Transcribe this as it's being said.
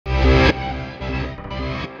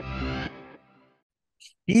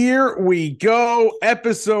Here we go,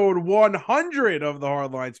 episode 100 of the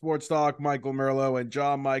Hardline Sports Talk. Michael Merlo and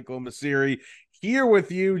John Michael Masiri here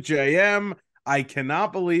with you, JM. I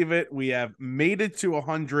cannot believe it. We have made it to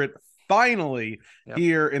 100 finally Yep.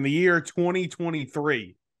 here in the year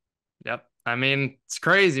 2023. Yep. I mean, it's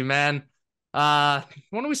crazy, man.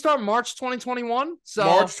 When do we start? March 2021. So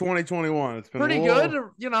March 2021. It's been a pretty good,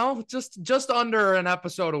 little, just under an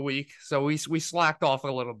episode a week. So we slacked off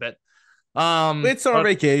a little bit. it's summer But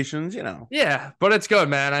vacations. yeah, but it's good,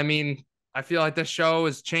 man. I mean, I feel like this show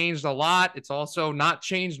has changed a lot. It's also not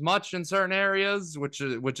changed much in certain areas, which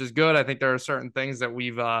is good. I think there are certain things that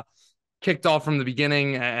we've kicked off from the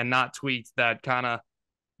beginning and not tweaked that kind of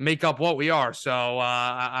make up what we are. So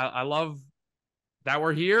I love that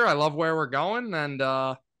we're here. I love where we're going, and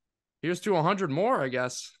here's to 100 more, I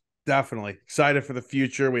guess. Definitely excited for the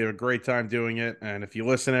future. We have a great time doing it. And if you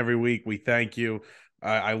listen every week, we thank you.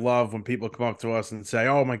 I love when people come up to us and say,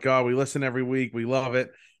 "Oh my God, we listen every week. We love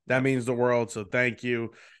it." That Yep. means the world. So thank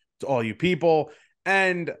you to all you people.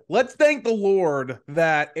 And let's thank the Lord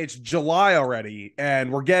that it's July already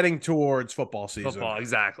and we're getting towards football season, Football,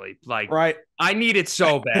 exactly. Like right? I need it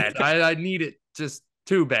so bad. I need it just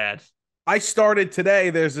too bad. I started today.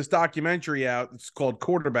 There's this documentary out. It's called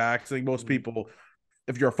Quarterbacks. I think most people,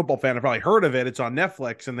 if you're a football fan, have probably heard of it. It's on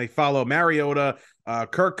Netflix, and they follow Mariota,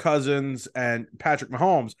 Kirk Cousins, and Patrick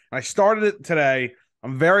Mahomes. And I started it today.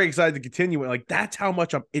 I'm very excited to continue it. Like, that's how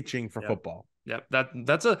much I'm itching for Yep. football. Yep.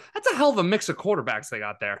 That's a hell of a mix of quarterbacks they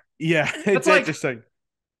got there. Yeah, That's it's like interesting.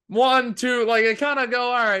 one, two, like it kind of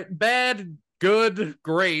go, all right, bad, good,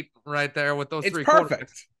 great, right there with those It's three quarterbacks.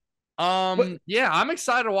 perfect. But Yeah, I'm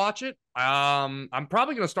excited to watch it. I'm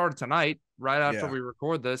probably gonna start it tonight, right after yeah, we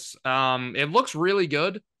record this. It looks really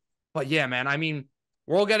good, but yeah, man. I mean,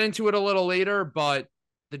 we'll get into it a little later, but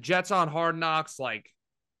the Jets on Hard Knocks, like,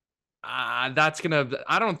 that's gonna.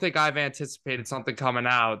 I don't think I've anticipated something coming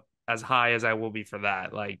out as high as I will be for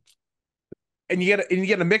that. Like, and you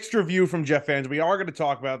get a mixed review from Jet fans. We are going to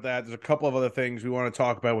talk about that. There's a couple of other things we want to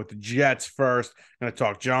talk about with the Jets first. Going to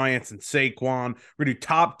talk Giants and Saquon. We're going to do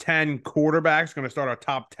top 10 quarterbacks. Going to start our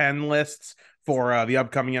top 10 lists for the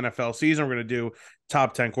upcoming NFL season. We're going to do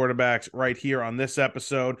top 10 quarterbacks right here on this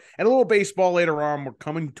episode, and a little baseball later on. We're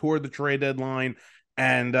coming toward the trade deadline,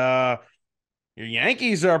 and your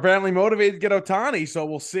Yankees are apparently motivated to get Ohtani, so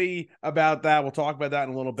we'll see about that. We'll talk about that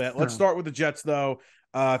in a little bit. Let's start with the Jets, though.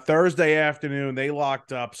 Thursday afternoon, they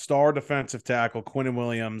locked up star defensive tackle Quinnen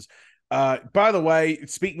Williams. By the way,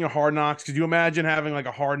 speaking of Hard Knocks, could you imagine having like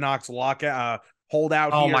a Hard Knocks lockout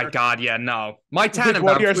holdout oh my here? god, yeah, no. Mike Because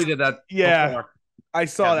what Tannenbaum you're, tweeted that yeah, before. I Yeah,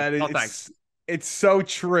 saw that. no It's thanks. it's so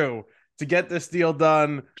true. To get this deal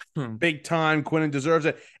done, Hmm. big time. Quinnen deserves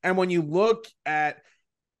it. And when you look at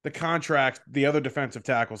the contracts the other defensive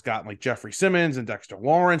tackles got, like Jeffrey Simmons and Dexter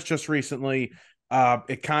Lawrence just recently,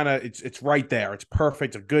 it kind of it's right there. It's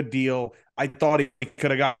perfect, a good deal. I thought he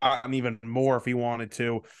could have gotten even more if he wanted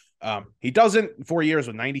to. He doesn't. 4 years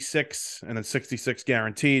with 96 and then 66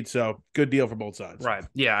 guaranteed. So good deal for both sides. Right.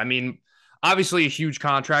 Yeah. I mean, obviously a huge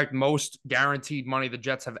contract, most guaranteed money the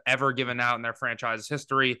Jets have ever given out in their franchise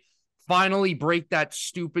history. Finally break that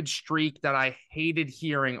stupid streak that I hated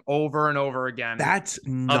hearing over and over again That's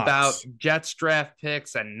about nuts. Jets draft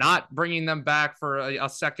picks and not bringing them back for a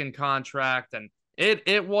second contract. And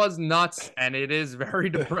it was nuts, and it is very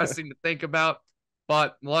depressing to think about.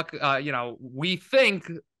 But look, I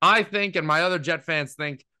think, and my other Jet fans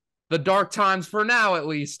think the dark times, for now at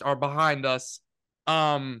least, are behind us.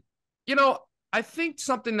 Um, you know, I think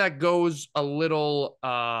something that goes a little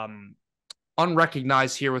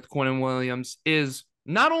unrecognized here with Quinnen Williams is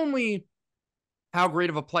not only how great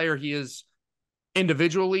of a player he is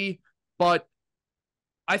individually, but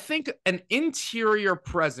I think an interior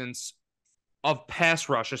presence of pass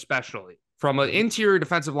rush, especially from an interior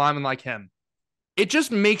defensive lineman like him, it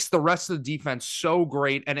just makes the rest of the defense so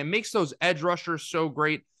great, and it makes those edge rushers so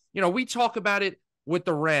great. We talk about it with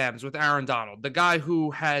the Rams, with Aaron Donald, the guy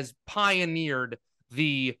who has pioneered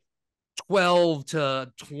the 12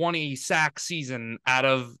 to 20 sack season out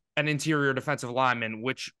of an interior defensive lineman,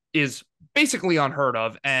 which is basically unheard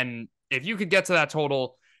of. And if you could get to that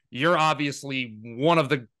total, you're obviously one of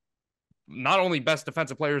the not only best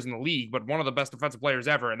defensive players in the league, but one of the best defensive players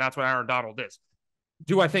ever. And that's what Aaron Donald is.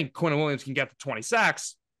 Do I think Quinnen Williams can get to 20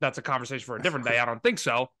 sacks? That's a conversation for a different day. I don't think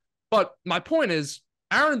so. But my point is,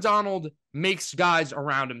 Aaron Donald makes guys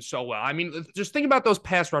around him so well. I mean, just think about those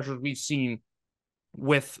pass rushers we've seen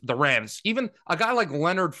with the Rams. Even a guy like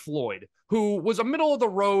Leonard Floyd, who was a middle of the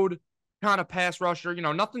road kind of pass rusher,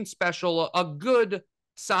 nothing special, a good,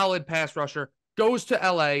 solid pass rusher, goes to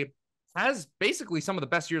LA, has basically some of the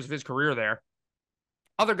best years of his career there,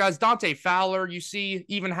 Other guys, Dante Fowler, you see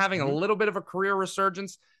even having a Mhm. little bit of a career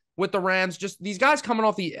resurgence with the Rams. Just these guys coming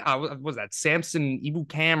off the, what was that, Samson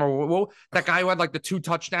Ibukam, or that guy who had like the 2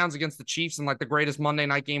 touchdowns against the Chiefs in like the greatest Monday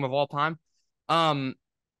night game of all time. Um,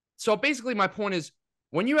 so basically, my point is,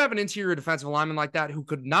 when you have an interior defensive lineman like that who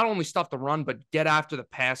could not only stuff the run, but get after the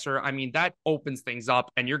passer, I mean, that opens things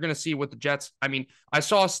up. And you're going to see with the Jets. I mean, I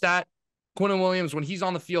saw a stat. Quinnen Williams, when he's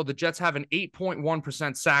on the field, the Jets have an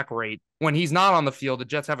 8.1% sack rate. When he's not on the field, the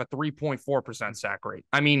Jets have a 3.4% sack rate.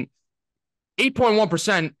 I mean,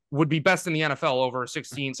 8.1% would be best in the NFL over a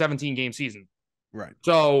 16, 17 game season. Right.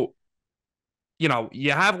 So, you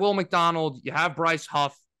have Will McDonald, you have Bryce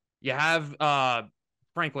Huff, you have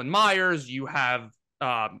Franklin Myers, you have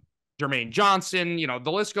Jermaine Johnson,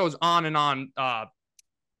 the list goes on and on.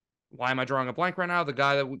 Why am I drawing a blank right now? The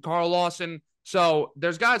guy that Carl Lawson. So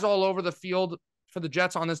there's guys all over the field for the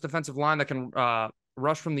Jets on this defensive line that can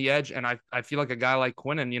rush from the edge. And I feel like a guy like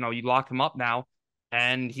Quinnen, you lock him up now,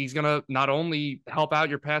 and he's going to not only help out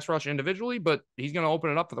your pass rush individually, but he's going to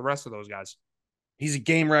open it up for the rest of those guys. He's a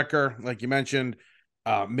game wrecker, like you mentioned,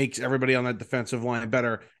 makes everybody on that defensive line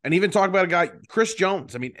better. And even talk about a guy, Chris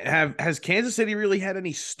Jones. I mean, has Kansas City really had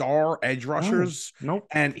any star edge rushers? No. Nope.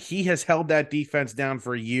 And he has held that defense down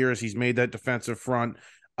for years. He's made that defensive front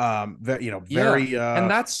very and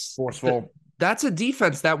that's forceful. That's a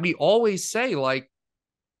defense that we always say, like,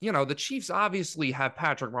 the Chiefs obviously have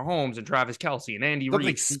Patrick Mahomes and Travis Kelce and Andy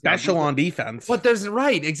Reid. Something special on defense. But there's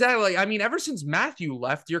right, exactly. I mean, ever since Matthew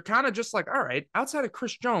left, you're kind of just like, all right, outside of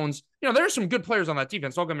Chris Jones, there are some good players on that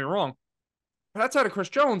defense, don't get me wrong. But outside of Chris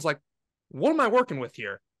Jones, like, what am I working with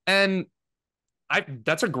here? And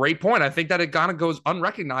that's a great point. I think that it kind of goes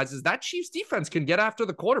unrecognized is that Chiefs defense can get after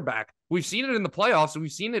the quarterback. We've seen it in the playoffs.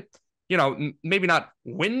 We've seen it, maybe not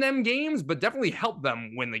win them games, but definitely help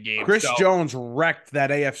them win the game. Chris Jones wrecked that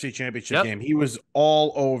AFC Championship game. He was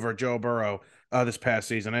all over Joe Burrow this past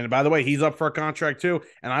season. And by the way, he's up for a contract too.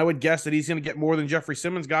 And I would guess that he's going to get more than Jeffrey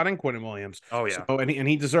Simmons got in Quinnen Williams. Oh, yeah. So, and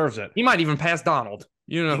he deserves it. He might even pass Donald.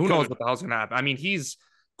 Who knows what the hell's going to happen. I mean,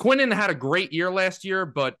 Quinnen had a great year last year,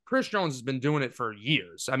 but Chris Jones has been doing it for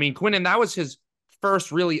years. I mean, Quinnen, that was his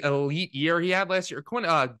first really elite year he had last year.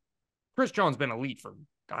 Chris Jones been elite for,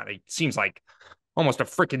 God, it seems like almost a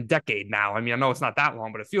freaking decade now. I mean, I know it's not that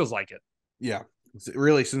long, but it feels like it. Yeah,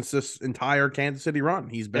 really, since this entire Kansas City run,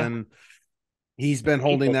 he's been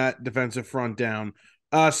holding that defensive front down.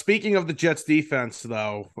 Speaking of the Jets defense,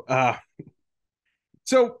 though,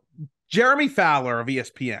 so Jeremy Fowler of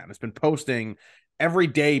ESPN has been posting every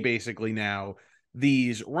day, basically now,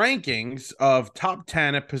 these rankings of top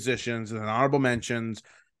 10 at positions and honorable mentions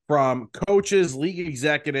from coaches, league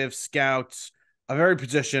executives, scouts, a very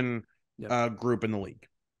position group in the league.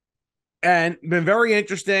 And been very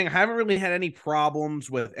interesting. I haven't really had any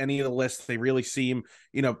problems with any of the lists. They really seem,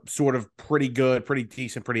 sort of pretty good, pretty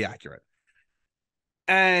decent, pretty accurate.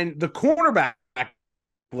 And the cornerback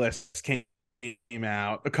list came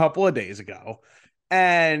out a couple of days ago.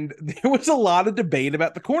 And there was a lot of debate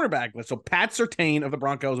about the cornerback list. So Pat Surtain of the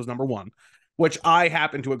Broncos was number 1, which I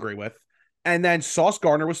happen to agree with. And then Sauce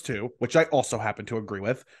Gardner was 2, which I also happen to agree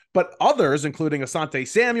with. But others, including Asante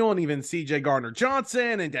Samuel and even CJ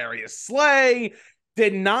Gardner-Johnson and Darius Slay,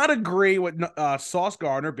 did not agree with Sauce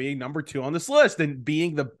Gardner being number 2 on this list and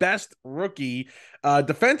being the best rookie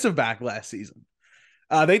defensive back last season.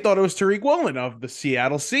 They thought it was Tariq Woolen of the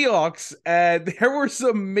Seattle Seahawks. And there were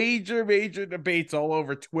some major debates all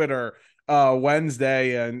over Twitter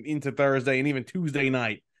Wednesday and into Thursday and even Tuesday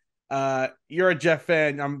night. You're a Jet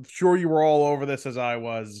fan. I'm sure you were all over this as I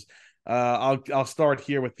was. I'll start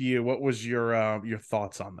here with you. What was your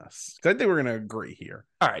thoughts on this? I think we're going to agree here.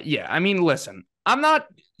 All right. Yeah. I mean, listen, I'm not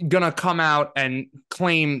going to come out and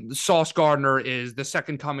claim Sauce Gardner is the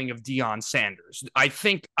second coming of Deion Sanders. I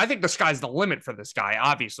think the sky's the limit for this guy.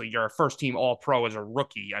 Obviously, you're a first team all pro as a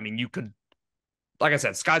rookie. I mean, you could, like I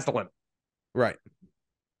said, sky's the limit. Right.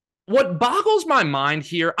 What boggles my mind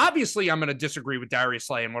here, obviously, I'm going to disagree with Darius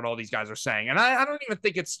Slay and what all these guys are saying. And I don't even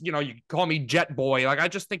think it's, you call me Jet Boy. Like, I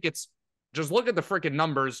just think it's, just look at the freaking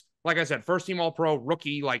numbers. Like I said, first team all pro,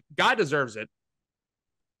 rookie, like, guy deserves it.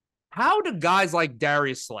 How do guys like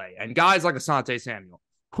Darius Slay and guys like Asante Samuel,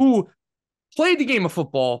 who played the game of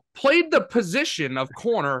football, played the position of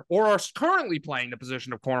corner, or are currently playing the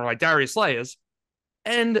position of corner like Darius Slay is,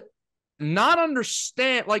 and not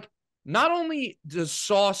understand, like, not only does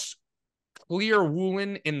Sauce clear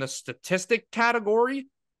Woolen in the statistic category,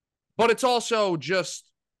 but it's also just,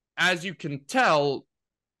 as you can tell,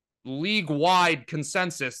 league-wide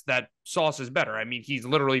consensus that Sauce is better. I mean, he's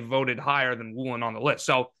literally voted higher than Woolen on the list.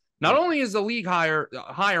 So not only is the league higher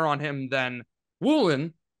on him than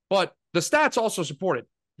Woolen, but the stats also support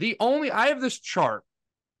it. I have this chart,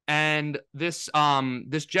 and this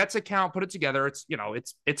Jets account put it together. It's,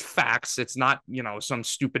 it's facts. It's not, some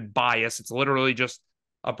stupid bias. It's literally just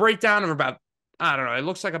a breakdown of about, I don't know, it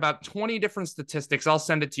looks like about 20 different statistics. I'll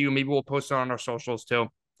send it to you. Maybe we'll post it on our socials too,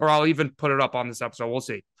 or I'll even put it up on this episode. We'll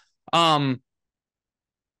see. And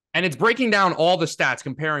it's breaking down all the stats,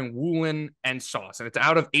 comparing Woolen and Sauce, and it's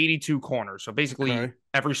out of 82 corners. So basically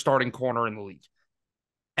every starting corner in the league.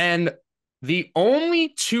 And the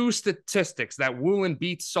only two statistics that Woolen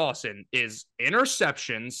beats Sauce in is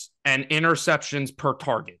interceptions and interceptions per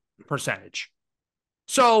target percentage.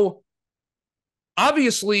 So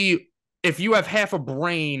obviously, if you have half a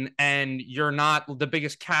brain and you're not the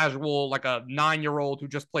biggest casual, like a 9-year-old who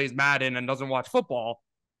just plays Madden and doesn't watch football,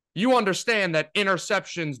 you understand that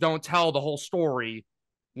interceptions don't tell the whole story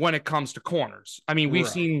when it comes to corners. I mean, we've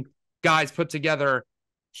seen guys put together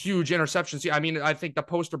huge interceptions. I mean, I think the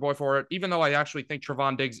poster boy for it, even though I actually think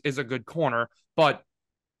Trevon Diggs is a good corner, but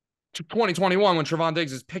 2021, when Trevon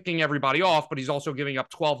Diggs is picking everybody off, but he's also giving up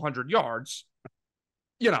 1,200 yards,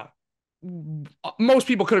 most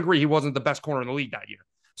people could agree he wasn't the best corner in the league that year.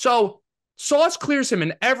 So Sauce clears him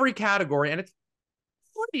in every category, and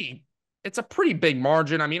it's a pretty big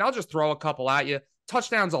margin. I mean, I'll just throw a couple at you.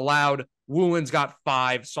 Touchdowns allowed, Woolen's got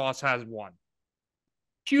 5, Sauce has 1.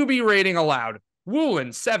 QB rating allowed,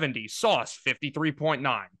 Woolen 70, Sauce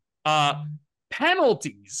 53.9.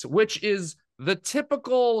 Penalties, which is the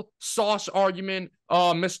typical Sauce argument,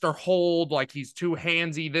 Mr. Hold, like he's too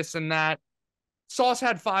handsy, this and that. Sauce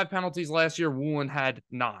had 5 penalties last year, Woolen had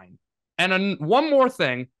 9. And one more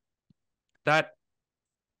thing that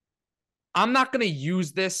I'm not going to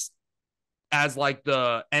use this as like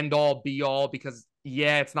the end all be all, because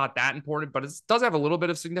it's not that important, but it does have a little bit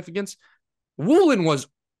of significance. Woolen was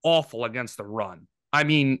awful against the run. I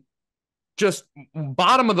mean, just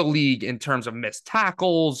bottom of the league in terms of missed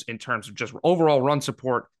tackles, in terms of just overall run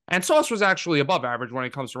support. And Sauce was actually above average when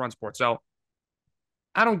it comes to run support. So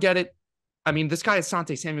I don't get it. I mean, this guy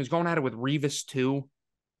Asante Samuel's going at it with Revis too.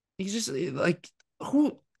 He's just like,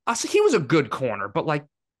 he was a good corner, but like,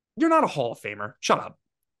 you're not a Hall of Famer. Shut up.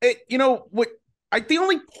 The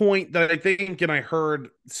only point that I think, and I heard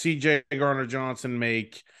CJ Gardner-Johnson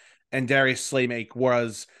make and Darius Slay make,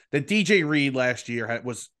 was that DJ Reed last year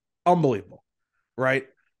was unbelievable, right?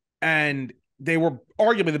 And they were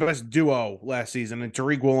arguably the best duo last season, and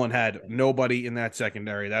Tariq Woolen had nobody in that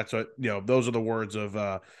secondary. That's what, those are the words of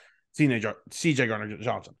CJ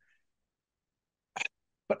Gardner-Johnson.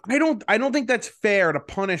 But I don't think that's fair to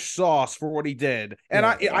punish Sauce for what he did. And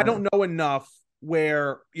I don't know enough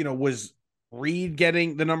where, was Reed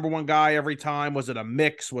getting the number one guy every time? Was it a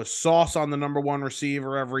mix? Was Sauce on the number one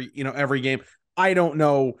receiver every game? I don't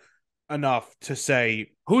know enough to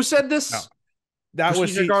say. Who said this? No. That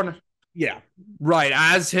was CJ Gardner. Yeah. Right.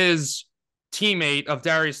 As his teammate of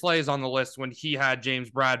Darius Slay is on the list when he had James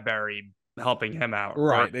Bradbury helping him out.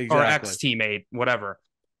 Right. Exactly. Or ex-teammate, whatever.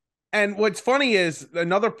 And what's funny is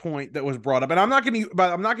another point that was brought up, and I'm not going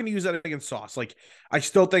to use that against Sauce. Like, I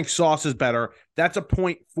still think Sauce is better. That's a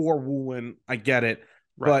point for Woolen. I get it,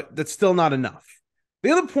 but that's still not enough.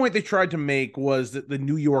 The other point they tried to make was that the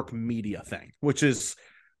New York media thing, which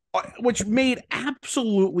made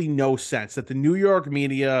absolutely no sense. That the New York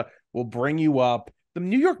media will bring you up. The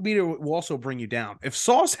New York media will also bring you down. If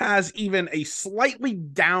Sauce has even a slightly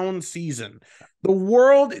down season, the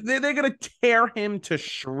world, they're going to tear him to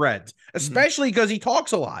shreds, especially because he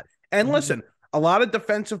talks a lot. And listen, a lot of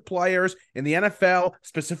defensive players in the NFL,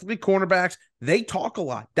 specifically cornerbacks, they talk a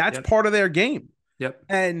lot. That's part of their game. Yep.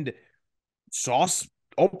 And Sauce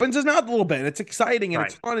opens his mouth a little bit, and it's exciting, and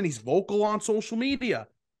it's fun, and he's vocal on social media.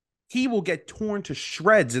 He will get torn to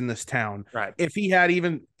shreds in this town if he had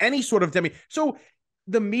even any sort of demi. So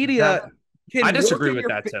the media I disagree with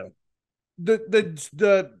that too.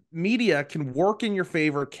 The media can work in your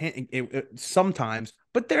favor sometimes,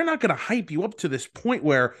 but they're not going to hype you up to this point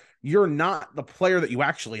where you're not the player that you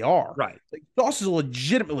actually are. Right. Like, Sauce is a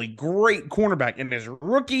legitimately great cornerback in his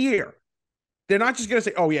rookie year. They're not just going to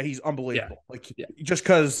say, "Oh yeah, he's unbelievable," just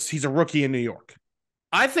because he's a rookie in New York.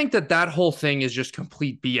 I think that whole thing is just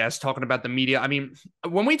complete BS, talking about the media. I mean,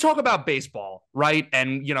 when we talk about baseball, right?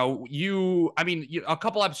 And, a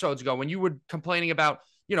couple episodes ago when you were complaining about,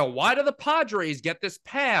 why do the Padres get this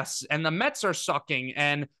pass and the Mets are sucking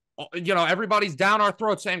and, everybody's down our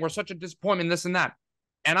throats saying we're such a disappointment, this and that.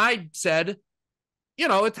 And I said,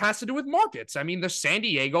 it has to do with markets. I mean, the San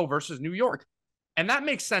Diego versus New York. And that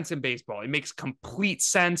makes sense in baseball. It makes complete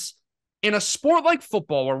sense. In a sport like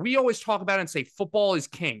football, where we always talk about it and say football is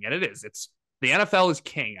king, and it is. The NFL is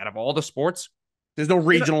king out of all the sports. There's no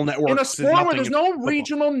regional In a networks. There's sport where nothing there's in no football.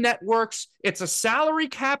 regional networks, it's a salary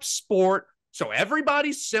cap sport. So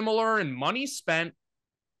everybody's similar and money spent.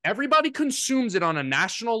 Everybody consumes it on a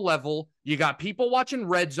national level. You got people watching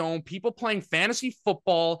Red Zone, people playing fantasy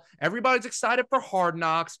football. Everybody's excited for Hard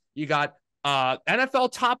Knocks. You got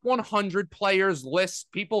NFL top 100 players lists.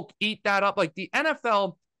 People eat that up. Like the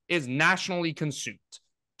NFL is nationally consumed.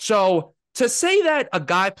 So to say that a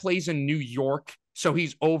guy plays in New York, so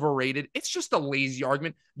he's overrated, it's just a lazy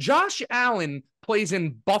argument. Josh Allen plays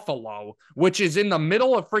in Buffalo, which is in the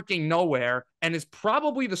middle of freaking nowhere and is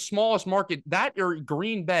probably the smallest market, that or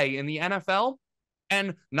Green Bay in the NFL.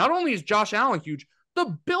 And not only is Josh Allen huge,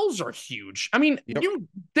 the Bills are huge. I mean, Yep.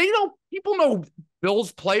 people know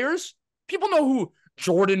Bills players. People know who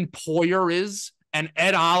Jordan Poyer is and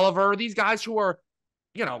Ed Oliver, these guys who are,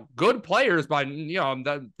 good players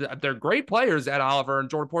they're great players, Ed Oliver and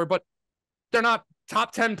Jordan Poyer, but they're not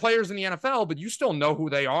top 10 players in the NFL, but you still know who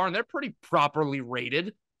they are, and they're pretty properly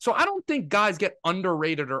rated. So I don't think guys get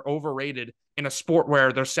underrated or overrated in a sport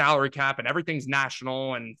where there's salary cap and everything's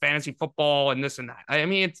national and fantasy football and this and that. I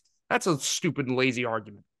mean, that's a stupid and lazy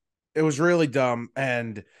argument. It was really dumb.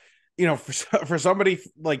 And, for somebody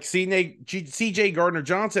like CJ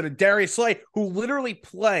Gardner-Johnson and Darius Slay, who literally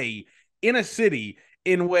play in a city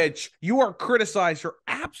in which you are criticized for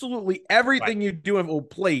absolutely everything you do, and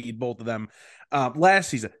played both of them last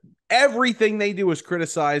season. Everything they do is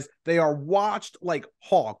criticized. They are watched like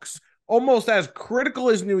hawks, almost as critical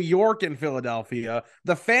as New York and Philadelphia.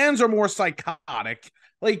 The fans are more psychotic.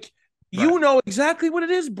 Like, you know exactly what it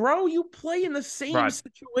is, bro. You play in the same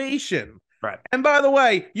situation. Right. And by the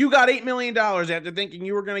way, you got $8 million after thinking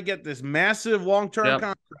you were going to get this massive long-term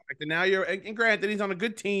contract. And now and granted, he's on a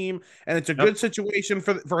good team and it's a good situation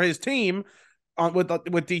for his team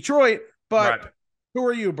with Detroit. But who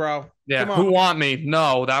are you, bro? Yeah. Who want me?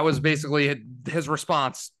 No, that was basically his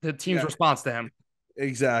response, the team's response to him.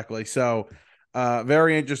 Exactly. So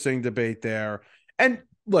very interesting debate there. And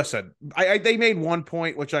listen, they made one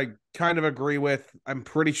point, which I kind of agree with. I'm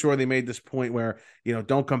pretty sure they made this point where,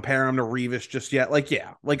 don't compare him to Revis just yet. Like,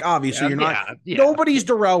 obviously you're not, nobody's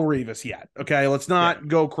Darrelle Revis yet. Okay. Let's not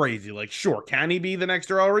go crazy. Like, sure. Can he be the next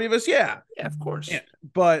Darrelle Revis? Yeah, of course. Yeah.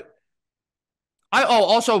 But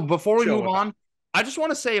also before we move on, I just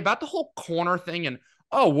want to say about the whole corner thing and,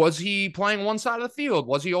 was he playing one side of the field?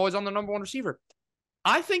 Was he always on the number one receiver?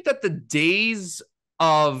 I think that the days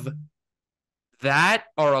of that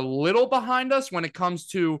are a little behind us when it comes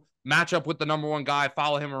to match up with the number one guy,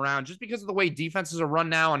 follow him around, just because of the way defenses are run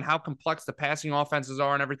now and how complex the passing offenses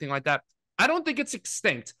are and everything like that. I don't think it's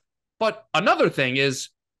extinct. But another thing is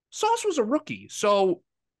Sauce was a rookie. So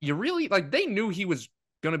you really, they knew he was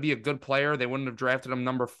going to be a good player. They wouldn't have drafted him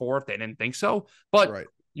number 4 if they didn't think so. But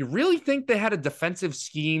you really think they had a defensive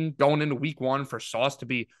scheme going into week 1 for Sauce to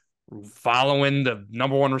be following the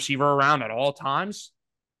number one receiver around at all times?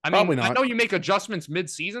 I mean, I know you make adjustments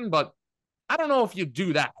mid-season, but I don't know if you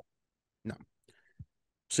do that. No.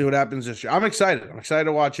 See what happens this year. I'm excited. I'm excited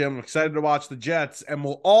to watch him. I'm excited to watch the Jets, and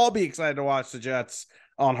we'll all be excited to watch the Jets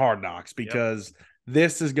on Hard Knocks because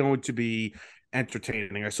this is going to be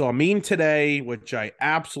entertaining. I saw a meme today, which I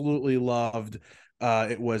absolutely loved.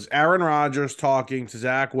 It was Aaron Rodgers talking to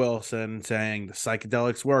Zach Wilson saying, the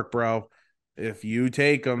psychedelics work, bro. If you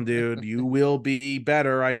take them, dude, you will be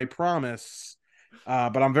better. I promise.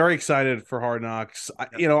 But I'm very excited for Hard Knocks.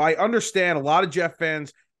 I understand a lot of Jeff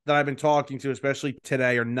fans that I've been talking to, especially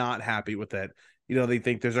today, are not happy with it. They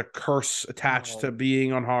think there's a curse attached to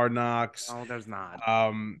being on Hard Knocks. No, there's not.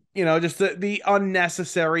 Just the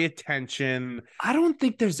unnecessary attention. I don't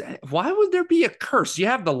think there's. Why would there be a curse? You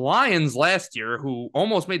have the Lions last year, who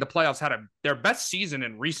almost made the playoffs, had their best season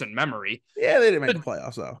in recent memory. Yeah, they didn't make the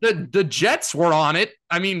playoffs though. The Jets were on it.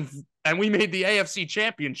 I mean, and we made the AFC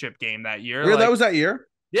Championship game that year. Yeah, that was that year.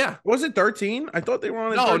 Yeah, was it 13? I thought they were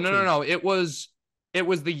on it. No. It was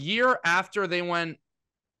the year after they went.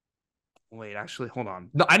 Wait, actually, hold on.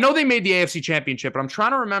 No, I know they made the AFC Championship, but I'm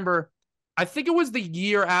trying to remember. I think it was the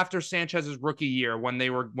year after Sanchez's rookie year when they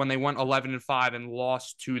went 11-5 and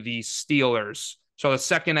lost to the Steelers. So the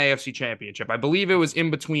second AFC Championship. I believe it was in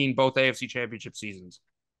between both AFC Championship seasons.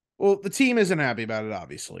 Well, the team isn't happy about it,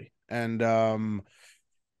 obviously, and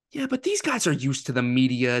yeah, but these guys are used to the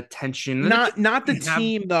media attention. Not the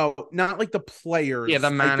team though. Not like the players. Yeah,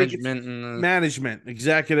 the management, management,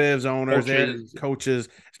 executives, owners, coaches,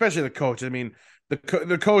 especially the coaches. I mean,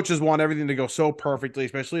 the coaches want everything to go so perfectly,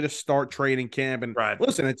 especially to start training camp. And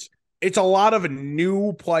listen, it's a lot of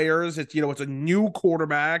new players. It's it's a new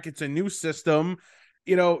quarterback. It's a new system.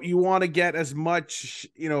 You want to get as much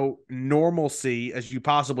normalcy as you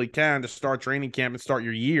possibly can to start training camp and start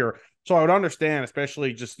your year. So I would understand,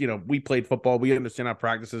 especially just, we played football. We understand how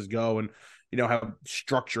practices go and, how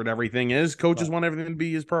structured everything is. Coaches want everything to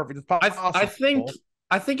be as perfect as I think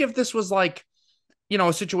possible. if this was like,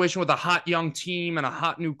 a situation with a hot young team and a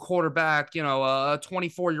hot new quarterback, a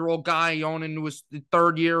 24-year-old guy going into his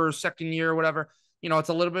third year or second year or whatever, it's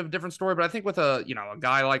a little bit of a different story. But I think with a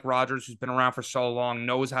guy like Rodgers, who's been around for so long,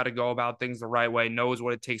 knows how to go about things the right way, knows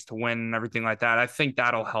what it takes to win and everything like that, I think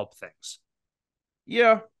that'll help things.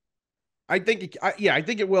 Yeah, I think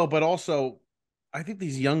it will, but also I think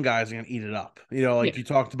these young guys are going to eat it up. Like Yeah. you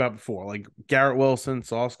talked about before, like Garrett Wilson,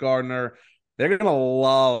 Sauce Gardner, they're going to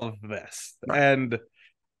love this. Right. And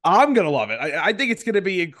I'm going to love it. I think it's going to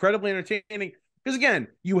be incredibly entertaining because, again,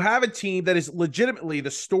 you have a team that is legitimately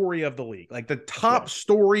the story of the league, like the top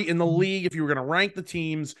story in the league. If you were going to rank the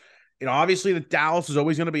teams, obviously the Dallas is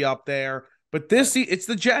always going to be up there, but it's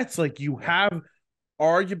the Jets. Like you have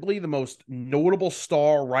arguably the most notable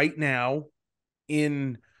star right now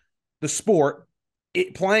in the sport,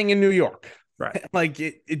 playing in New York. Right. Like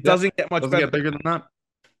it doesn't get much Doesn't better. get bigger than that.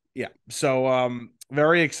 Yeah. So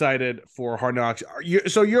very excited for Hard Knocks.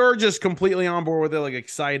 So you're just completely on board with it, like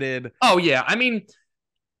excited. Oh yeah. I mean,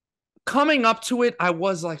 coming up to it, I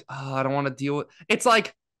was like, oh, I don't want to deal with it's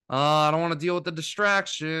like, I don't want to deal with the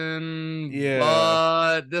distraction, Yeah.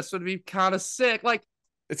 but this would be kind of sick. Like,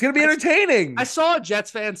 It's gonna be entertaining. I saw a Jets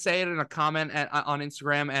fan say it in a comment on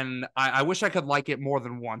Instagram, and I wish I could like it more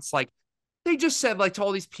than once. Like, they just said, like, to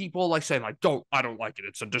all these people, like, saying, like, I don't like it.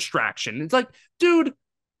 It's a distraction. It's like, dude,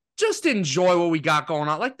 just enjoy what we got going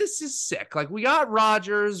on. Like, this is sick. Like, we got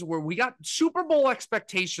Rodgers, where we got Super Bowl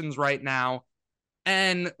expectations right now,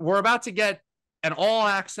 and we're about to get an all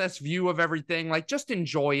access view of everything. Like, just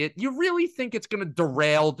enjoy it. You really think it's going to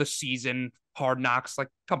derail the season, Hard Knocks? Like,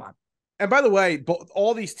 come on. And by the way,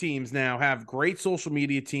 all these teams now have great social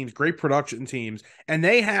media teams, great production teams, and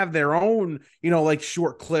they have their own, like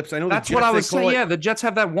short clips. I know That's the what Jets, I they was saying. call it, Yeah, the Jets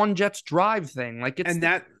have that one Jets drive thing. Like, and they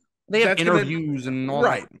have that's gonna interviews and all that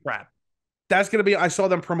right. crap. That's gonna be. I saw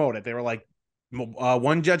them promote it. They were like,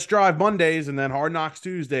 one Jets drive Mondays and then Hard Knocks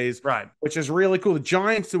Tuesdays, Right. which is really cool. The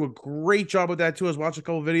Giants do a great job with that too. I was watching a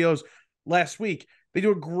couple of videos last week. They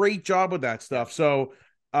do a great job with that stuff. So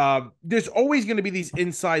there's always going to be these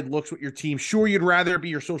inside looks with your team. Sure, you'd rather be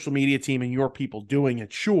your social media team and your people doing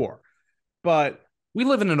it, sure. But we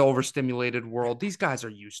live in an overstimulated world. These guys are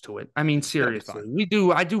used to it. I mean, seriously,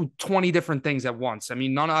 I do 20 different things at once. I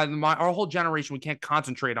mean, our whole generation, we can't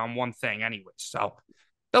concentrate on one thing anyway. So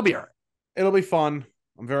they'll be all right. It'll be fun.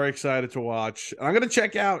 I'm very excited to watch. I'm going to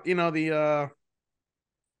check out,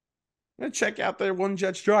 check out their one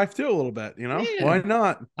Jets drive too a little bit. Yeah. Why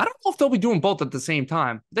not? I don't know if they'll be doing both at the same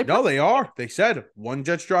time. No, they are. They said one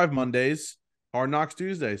Jets drive Mondays, Hard Knocks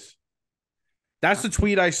Tuesdays. That's the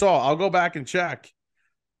tweet I saw. I'll go back and check.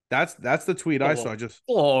 That's the tweet I saw. Just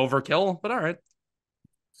a little overkill, but all right.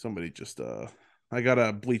 Somebody just I got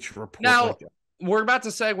a Bleach report. Now we're about to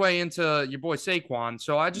segue into your boy Saquon.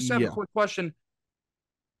 So I just have a quick question.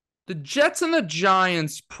 The Jets and the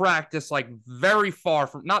Giants practice like not very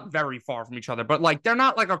far from each other, but like they're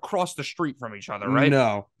not like across the street from each other, right?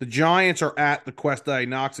 No, the Giants are at the Quest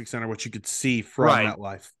Diagnostic Center, which you could see from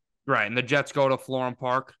MetLife. Right, and the Jets go to Florham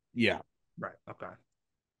Park. Yeah. Right. Okay.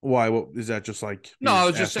 Why? What is that? Just like no, I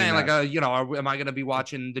was just saying, like, am I going to be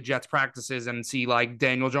watching the Jets practices and see like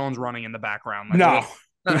Daniel Jones running in the background? Like, no.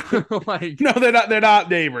 Like, no, they're not. They're not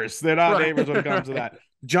neighbors. They're not neighbors when it comes to that.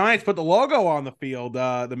 Giants put the logo on the field,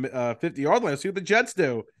 the 50-yard line. See what the Jets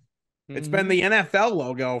do. It's been the NFL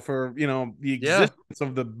logo for the existence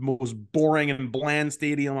of the most boring and bland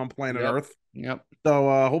stadium on planet Earth. Yep.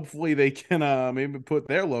 So hopefully they can maybe put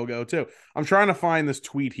their logo too. I'm trying to find this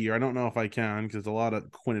tweet here. I don't know if I can because a lot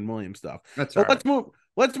of Quinnen Williams stuff. That's but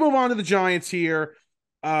let's move on to the Giants here.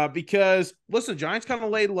 Because listen, Giants kind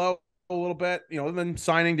of laid low a little bit, than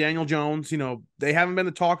signing Daniel Jones. They haven't been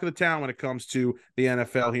the talk of the town when it comes to the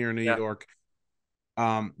NFL here in New York.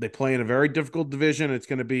 They play in a very difficult division. It's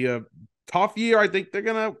going to be a tough year. I think they're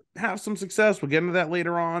going to have some success. We'll get into that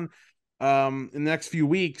later on in the next few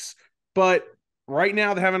weeks. But right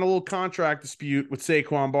now they're having a little contract dispute with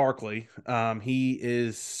Saquon Barkley. He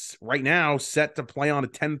is right now set to play on a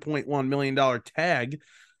 $10.1 million tag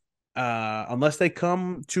unless they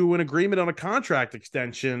come to an agreement on a contract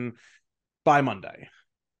extension by Monday.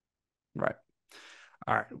 Right.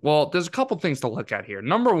 All right. Well, there's a couple things to look at here.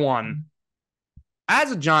 Number one,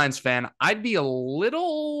 as a Giants fan, I'd be a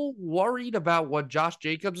little worried about what Josh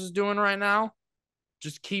Jacobs is doing right now.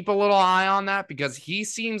 Just keep a little eye on that because he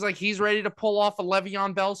seems like he's ready to pull off a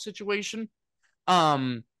Le'Veon Bell situation.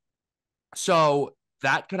 So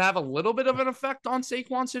that could have a little bit of an effect on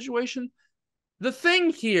Saquon's situation. The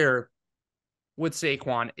thing here with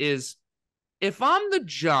Saquon is if I'm the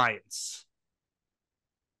Giants,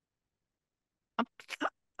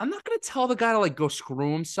 I'm not going to tell the guy to like go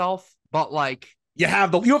screw himself, but like you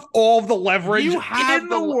have all the leverage in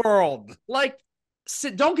the world. Like,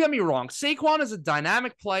 don't get me wrong. Saquon is a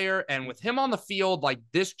dynamic player, and with him on the field, like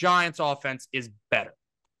this Giants offense is better.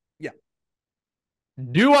 Yeah.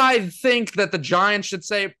 Do I think that the Giants should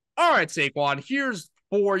say, all right, Saquon, here's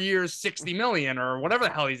 4 years, $60 million or whatever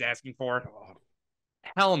the hell he's asking for?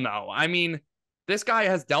 Hell no. I mean, this guy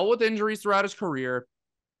has dealt with injuries throughout his career.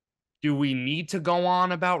 Do we need to go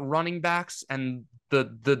on about running backs and the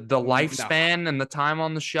lifespan and the time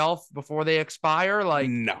on the shelf before they expire? Like,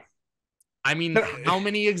 no. I mean, how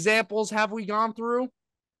many examples have we gone through?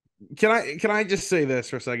 Can I just say this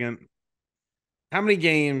for a second? How many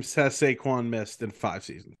games has Saquon missed in 5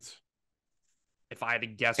 seasons? If I had to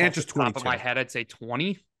guess off the top of my head, I'd say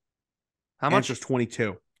 20. How much? Answer's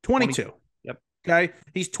 22. 22. 20. Yep. Okay.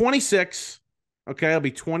 He's 26. Okay. He'll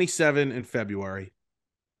be 27 in February.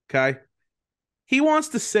 Okay. He wants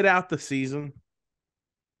to sit out the season.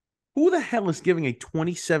 Who the hell is giving a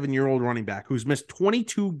 27-year-old running back who's missed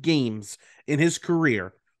 22 games in his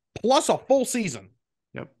career, plus a full season?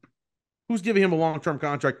 Yep. Who's giving him a long-term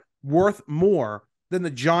contract worth more than the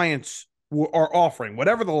Giants are offering,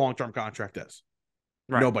 whatever the long-term contract is?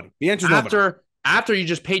 Right. Nobody. The answer is nobody. After you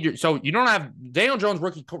just paid so you don't have Daniel Jones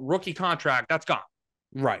rookie contract, that's gone.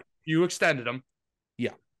 Right. You extended him.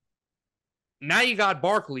 Yeah. Now you got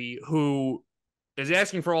Barkley, who is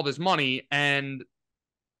asking for all this money, and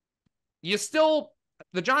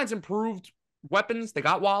the Giants improved weapons. They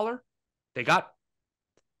got Waller. They got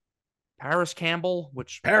Paris Campbell,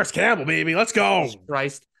 baby. Let's go.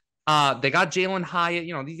 Christ. They got Jalen Hyatt.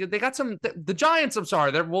 You know, they got the Giants. I'm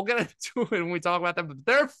sorry. We'll get into it when we talk about them, but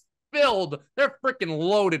they're freaking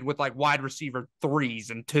loaded with like wide receiver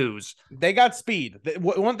 3s and 2s. They got speed.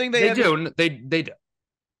 One thing they do.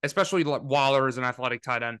 Especially Waller is an athletic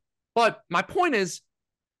tight end. But my point is,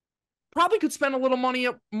 probably could spend a little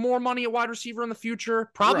more money at wide receiver in the future.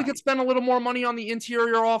 Probably could spend a little more money on the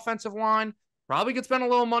interior offensive line. Probably could spend a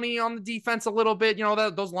little money on the defense a little bit. You know,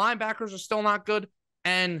 those linebackers are still not good.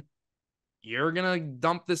 And you're going to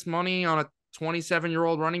dump this money on a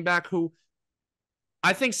 27-year-old running back who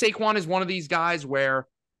I think Saquon is one of these guys where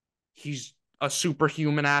he's a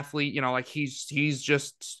superhuman athlete. You know, like he's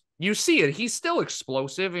just, you see it. He's still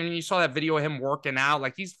explosive. I mean, you saw that video of him working out.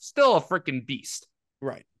 Like he's still a freaking beast.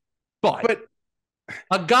 Right. But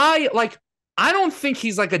a guy like, I don't think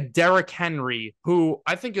he's like a Derrick Henry, who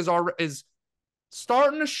I think is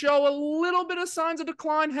starting to show a little bit of signs of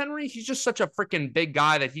decline. Henry, he's just such a freaking big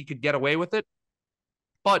guy that he could get away with it.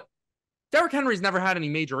 But Derrick Henry's never had any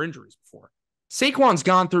major injuries before. Saquon's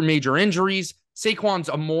gone through major injuries. Saquon's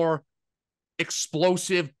a more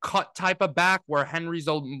explosive cut type of back, where Henry's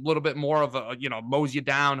a little bit more of a, mows you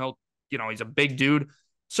down. He's a big dude.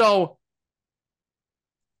 So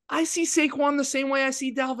I see Saquon the same way I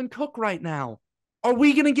see Dalvin Cook right now. Are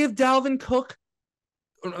we going to give Dalvin Cook?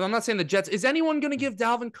 I'm not saying the Jets. Is anyone going to give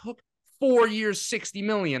Dalvin Cook 4 years, $60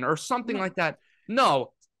 million or something like that?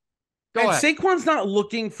 No. Go ahead. Saquon's not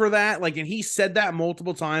looking for that. Like, and he said that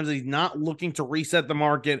multiple times. He's not looking to reset the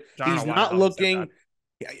market. He's not looking.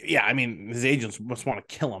 Yeah, I mean, his agents must want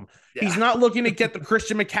to kill him. Yeah. He's not looking to get the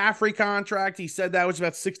Christian McCaffrey contract. He said that was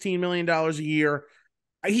about $16 million a year.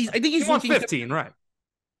 I think he's looking 15, right?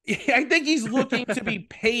 I think he's looking to be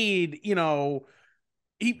paid,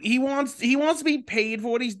 He wants to be paid for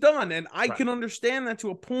what he's done. And I can understand that to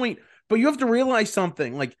a point, but you have to realize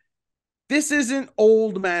something. Like, this isn't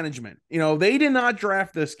old management. They did not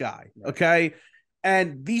draft this guy. Okay.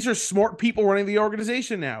 And these are smart people running the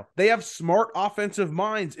organization now. They have smart offensive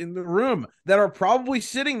minds in the room that are probably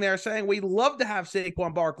sitting there saying, we'd love to have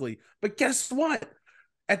Saquon Barkley. But guess what?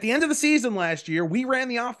 At the end of the season last year, we ran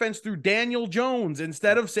the offense through Daniel Jones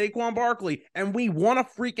instead of Saquon Barkley, and we won a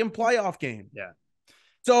freaking playoff game. Yeah.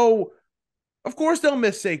 So, of course, they'll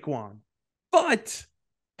miss Saquon, but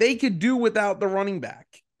they could do without the running back.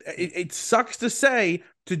 It sucks to say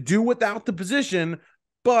to do without the position,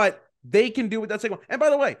 but they can do without Saquon. And by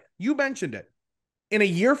the way, you mentioned it. In a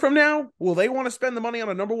year from now, will they want to spend the money on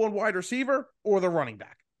a number one wide receiver or the running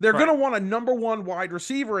back? They're going to want a number one wide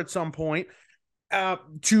receiver at some point.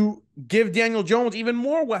 To give Daniel Jones even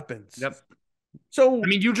more weapons. Yep. So, I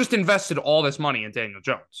mean, you just invested all this money in Daniel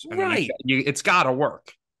Jones. Right. It's got to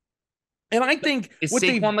work. And I think... Is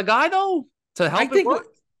Saquon the guy, though, to help it work?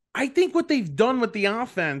 I think what they've done with the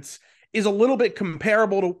offense is a little bit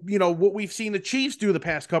comparable to, what we've seen the Chiefs do the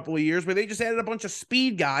past couple of years, where they just added a bunch of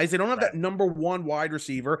speed guys. They don't have that number one wide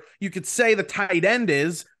receiver. You could say the tight end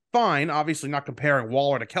is, fine. Obviously, not comparing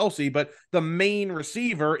Waller to Kelsey, but the main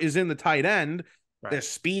receiver is in the tight end. Right. There's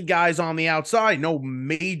speed guys on the outside, no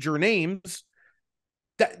major names.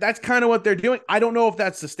 That's kind of what they're doing. I don't know if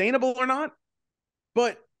that's sustainable or not,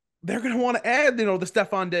 but they're going to want to add, the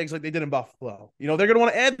Stephon Diggs like they did in Buffalo. They're going to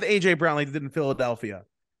want to add the A.J. Brown like they did in Philadelphia.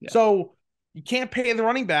 Yeah. So you can't pay the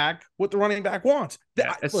running back what the running back wants.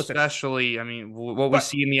 Yeah, especially, what we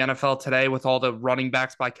see in the NFL today with all the running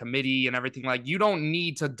backs by committee and everything. Like, you don't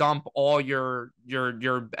need to dump all your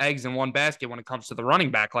eggs in one basket when it comes to the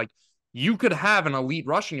running back. Like, you could have an elite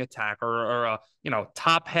rushing attack or a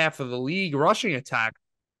top half of the league rushing attack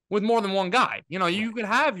with more than one guy. You could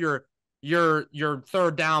have your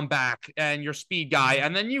third down back and your speed guy,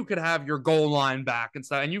 and then you could have your goal line back and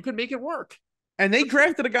stuff, and you could make it work. And they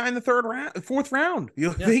drafted a guy in the fourth round.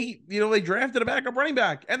 They drafted a backup running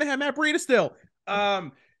back, and they had Matt Breida still.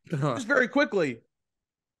 Just very quickly,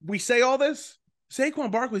 we say all this.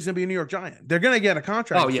 Saquon Barkley's going to be a New York Giant. They're going to get a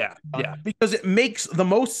contract. Oh, yeah. Because it makes the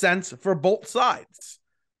most sense for both sides.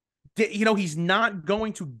 He's not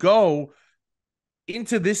going to go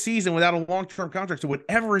into this season without a long-term contract. So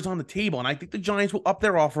whatever is on the table, and I think the Giants will up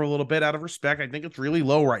their offer a little bit out of respect. I think it's really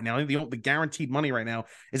low right now. I think the guaranteed money right now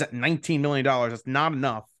is at $19 million. That's not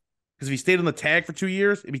enough, because if he stayed on the tag for 2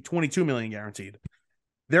 years, it'd be $22 million guaranteed.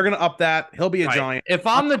 They're going to up that. He'll be a Giant. If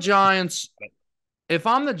I'm the Giants,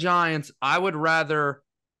 I would rather.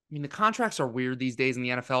 The contracts are weird these days in the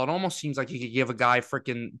NFL. It almost seems like you could give a guy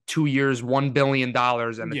freaking 2 years, $1 billion,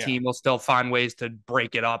 and the team will still find ways to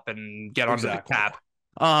break it up and get under the cap.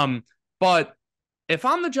 But if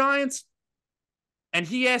I'm the Giants and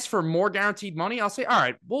he asks for more guaranteed money, I'll say, all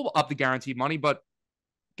right, we'll up the guaranteed money, but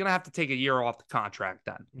going to have to take a year off the contract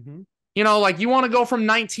then. Mm-hmm. You want to go from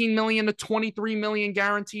 $19 million to $23 million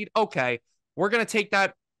guaranteed? Okay, we're going to take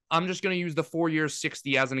that. I'm just going to use the 4 years,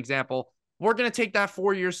 60 as an example. We're going to take that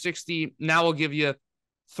 4 years, 60. Now we'll give you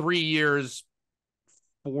 3 years,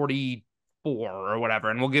 44 or whatever,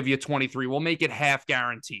 and we'll give you 23. We'll make it half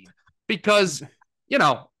guaranteed because, you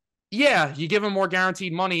give him more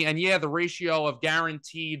guaranteed money, and the ratio of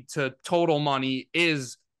guaranteed to total money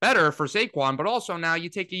is better for Saquon, but also now you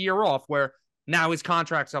take a year off where now his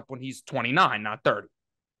contract's up when he's 29, not 30.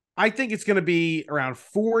 I think it's going to be around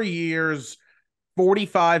 4 years,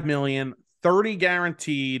 $45 million, 30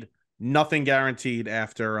 guaranteed, nothing guaranteed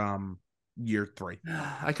after year 3.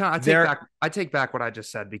 I take back what I just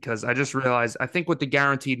said, because I just realized I think with the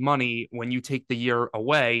guaranteed money, when you take the year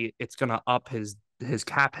away, it's gonna up his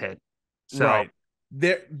cap hit. So right.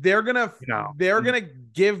 They're gonna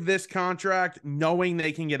give this contract knowing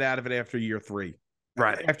they can get out of it after year 3.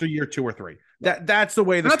 Right. After year 2 or 3. That's the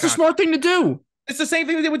way that's a smart thing to do. It's the same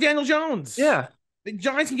thing they did with Daniel Jones. Yeah. The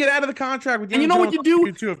Giants can get out of the contract with Daniel Jones. And you know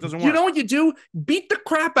what you do? If it doesn't work. You know what you do? Beat the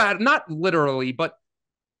crap out of, not literally, but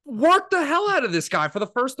work the hell out of this guy for the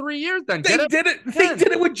first 3 years. Then they did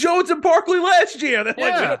it with Jones and Barkley last year. They're like,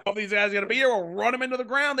 we don't know if these guys are going to be here. We'll run him into the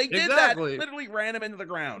ground. They did that. Literally ran him into the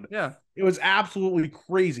ground. Yeah. It was absolutely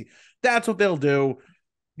crazy. That's what they'll do.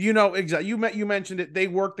 Exactly. You mentioned it. They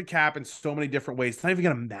work the cap in so many different ways. It's not even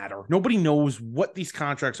going to matter. Nobody knows what these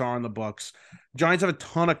contracts are in the books. Giants have a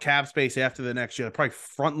ton of cap space after the next year. They're probably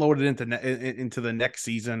front loaded into the next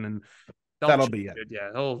season, and that'll be it.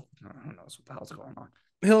 Yeah, who knows what the hell's going on.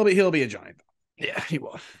 He'll be a Giant. Yeah, he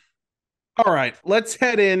will. All right, let's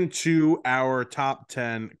head into our top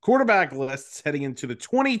 10 quarterback lists heading into the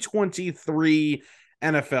 2023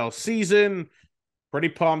 NFL season. Pretty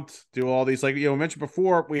pumped. Do all these, like we mentioned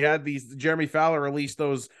before. We had these. Jeremy Fowler released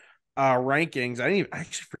those rankings. I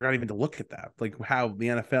actually forgot even to look at that, like how the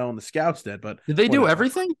NFL and the scouts did. But did they do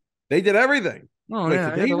everything? They did everything. Oh,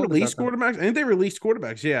 yeah. Did they release quarterbacks? I think they released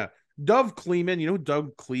quarterbacks. Yeah. Doug Cleveland. You know who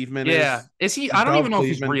Doug Cleveland is? Yeah. Is he? I don't even know if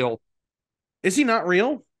he's real. Is he not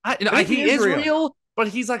real? He is real, but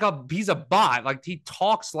he's a bot. Like, he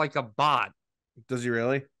talks like a bot. Does he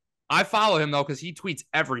really? I follow him, though, because he tweets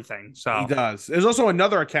everything. So he does. There's also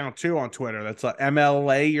another account, too, on Twitter that's like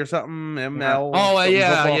MLA or something. ML. Oh,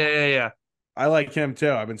 yeah. I like him,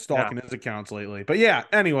 too. I've been stalking his accounts lately. But, yeah,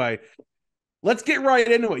 anyway, let's get right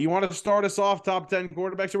into it. You want to start us off, top 10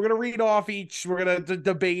 quarterbacks? So we're going to read off each. We're going to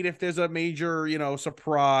debate if there's a major,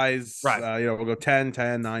 surprise. Right. We'll go 10,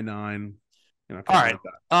 10, 9, 9. All right.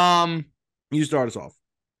 Like you start us off.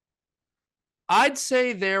 I'd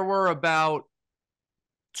say there were about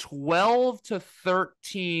 12 to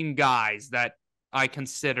 13 guys that I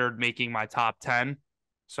considered making my top 10.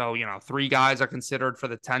 So, 3 guys are considered for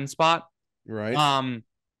the 10 spot. Right.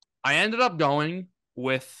 I ended up going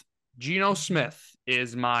with Geno Smith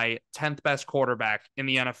is my 10th best quarterback in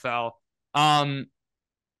the NFL.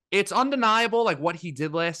 it's undeniable, like what he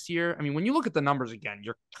did last year. I mean, when you look at the numbers again,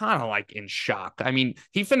 you're kind of like in shock. I mean,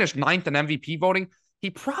 he finished ninth in MVP voting. He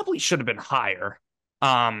probably should have been higher.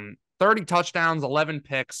 30 touchdowns, 11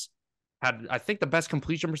 picks, had, I think, the best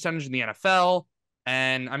completion percentage in the NFL.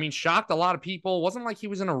 And I mean, shocked a lot of people. It wasn't like he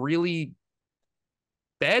was in a really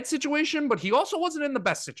bad situation, but he also wasn't in the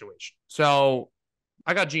best situation. So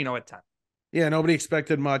I got Geno at 10. Yeah, nobody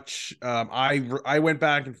expected much. I went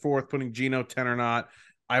back and forth putting Geno 10 or not.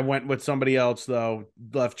 I went with somebody else, though,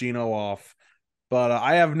 left Geno off. But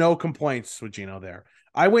I have no complaints with Geno there.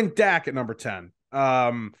 I went Dak at number 10.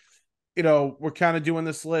 We're kind of doing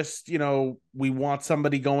this list. We want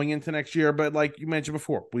somebody going into next year, but like you mentioned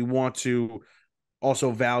before, we want to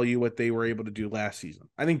also value what they were able to do last season.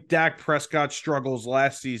 I think Dak Prescott's struggles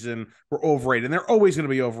last season were overrated, and they're always going to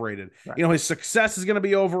be overrated. Right. His success is going to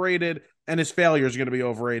be overrated, and his failures are going to be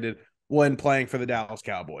overrated when playing for the Dallas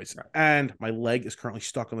Cowboys. Right. And my leg is currently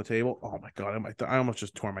stuck on the table. Oh my God. I almost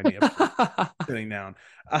just tore my knee up sitting down.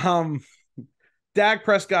 Dak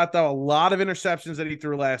Prescott, though, a lot of interceptions that he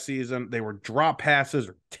threw last season. They were drop passes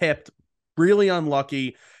or tipped, really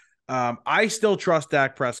unlucky. I still trust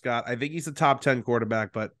Dak Prescott. I think he's a top 10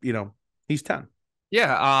 quarterback, but, he's 10.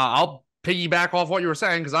 Yeah, I'll piggyback off what you were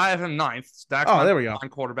saying because I have him ninth. Dak's there we go.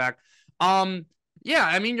 Quarterback. Yeah,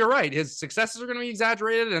 I mean, you're right. His successes are going to be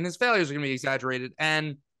exaggerated and his failures are going to be exaggerated.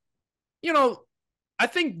 And, I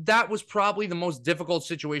think that was probably the most difficult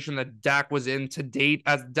situation that Dak was in to date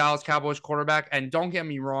as the Dallas Cowboys quarterback. And don't get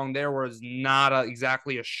me wrong, there was not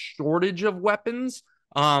exactly a shortage of weapons.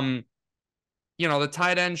 The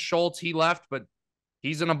tight end Schultz, he left, but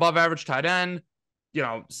he's an above average tight end.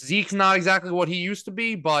 Zeke's not exactly what he used to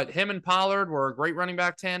be, but him and Pollard were a great running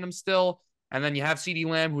back tandem still. And then you have CeeDee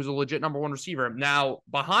Lamb, who's a legit number one receiver. Now,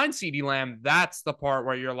 behind CeeDee Lamb, that's the part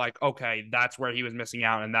where you're like, okay, that's where he was missing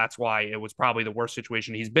out. And that's why it was probably the worst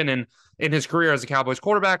situation he's been in his career as a Cowboys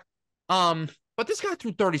quarterback. But this guy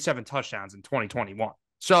threw 37 touchdowns in 2021.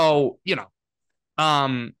 So,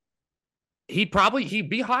 he'd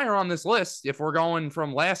be higher on this list if we're going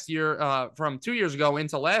from last year, from 2 years ago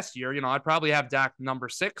into last year. I'd probably have Dak number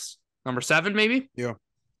 6, number 7, maybe. Yeah.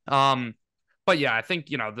 But yeah, I think,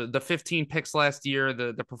 the 15 picks last year,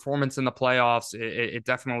 the performance in the playoffs, it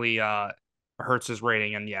definitely hurts his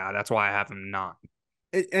rating. And yeah, that's why I have him 9.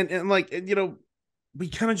 We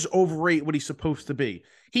kind of just overrate what he's supposed to be.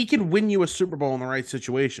 He can win you a Super Bowl in the right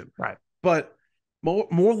situation. Right. But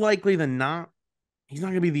more likely than not, he's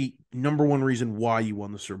not going to be the number one reason why you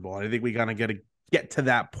won the Super Bowl. I think we kind of got to get to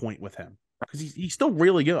that point with him because he's still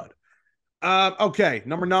really good. Okay,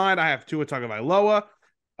 number 9, I have Tua Tagovailoa.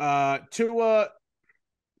 Tua,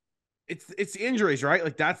 it's the injuries, right?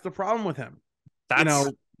 Like that's the problem with him. He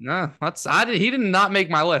did not make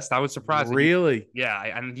my list. I was surprised. Really? Yeah,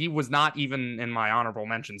 and he was not even in my honorable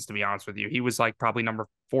mentions, to be honest with you. He was like probably number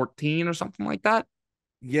 14 or something like that.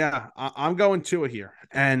 Yeah, I'm going Tua here,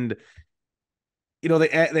 and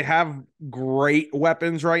they have great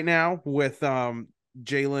weapons right now with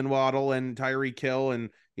Jalen Waddle and Tyreek Hill, and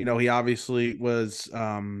he obviously was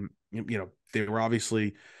they were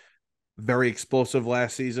obviously very explosive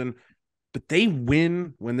last season, but they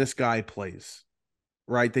win when this guy plays,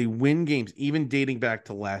 right? They win games, even dating back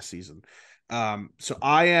to last season. So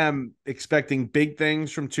I am expecting big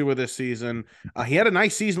things from Tua this season. He had a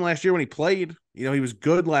nice season last year when he played. He was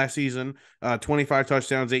good last season. 25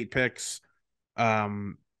 touchdowns, 8 picks.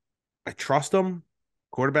 I trust him.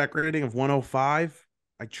 Quarterback rating of 105.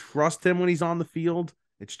 I trust him when he's on the field.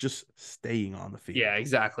 It's just staying on the field. Yeah,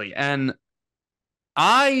 exactly. And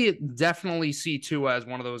I definitely see Tua as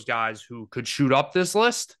one of those guys who could shoot up this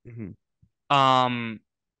list. Mm-hmm.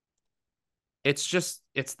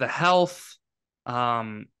 It's the health.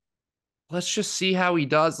 Let's just see how he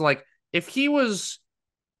does. Like if he was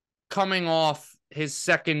coming off his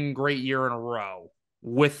second great year in a row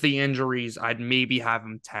with the injuries, I'd maybe have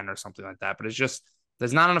him 10 or something like that. But it's just,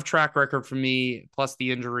 there's not enough track record for me. Plus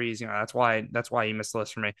the injuries, that's why he missed the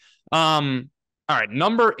list for me. All right.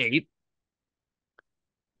 Number 8.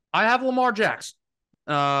 I have Lamar Jackson.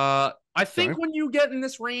 I think when you get in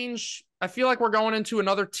this range, I feel like we're going into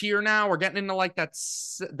another tier now. We're getting into like that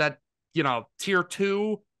tier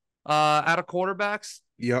 2 out of quarterbacks.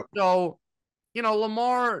 Yep. So,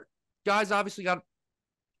 Lamar, guys obviously got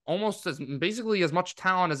almost basically as much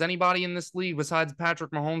talent as anybody in this league besides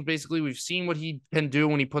Patrick Mahomes. Basically, we've seen what he can do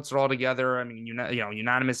when he puts it all together. I mean,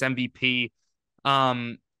 unanimous MVP.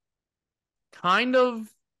 Kind of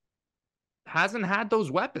hasn't had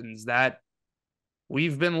those weapons that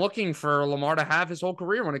we've been looking for Lamar to have his whole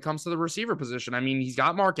career when it comes to the receiver position. I mean, he's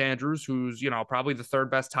got Mark Andrews, who's, probably the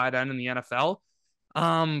 3rd best tight end in the NFL.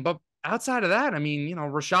 But outside of that, I mean,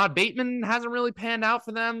 Rashad Bateman hasn't really panned out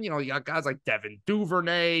for them. You got guys like Devin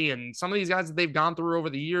Duvernay and some of these guys that they've gone through over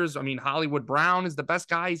the years. I mean, Hollywood Brown is the best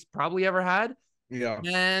guy he's probably ever had. Yeah.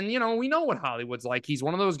 And we know what Hollywood's like. He's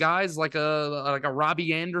one of those guys like a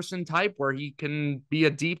Robbie Anderson type where he can be a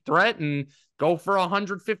deep threat and go for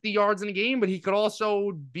 150 yards in a game, but he could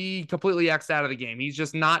also be completely X'd out of the game. He's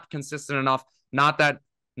just not consistent enough, not that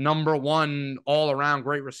number one all around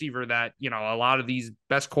great receiver that, a lot of these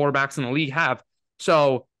best quarterbacks in the league have.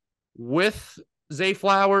 So with Zay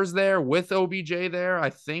Flowers there, with OBJ there, I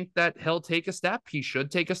think that he'll take a step. He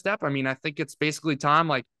should take a step. I mean, I think it's basically time,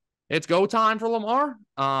 like it's go time for Lamar.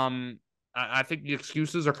 I think the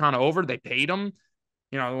excuses are kind of over. They paid him.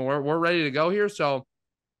 We're ready to go here. So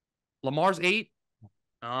Lamar's 8.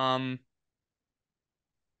 The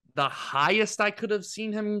highest I could have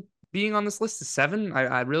seen him being on this list is 7.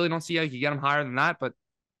 I really don't see how you could get him higher than that, but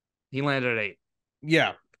he landed at 8.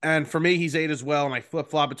 Yeah. And for me, he's 8 as well. And I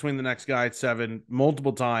flip-flop between the next guy at 7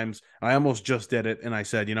 multiple times. I almost just did it. And I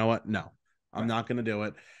said, you know what? No, I'm not going to do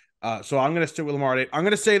it. So I'm going to stick with Lamar at 8. I'm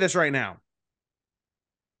going to say this right now.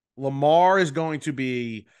 Lamar is going to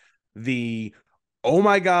be the, oh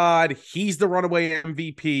my God, he's the runaway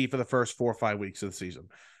MVP for the first 4 or 5 weeks of the season.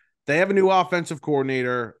 They have a new offensive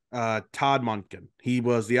coordinator, Todd Monken. He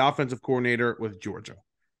was the offensive coordinator with Georgia.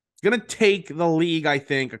 It's going to take the league, I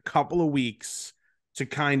think, a couple of weeks to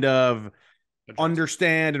kind of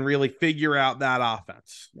understand and really figure out that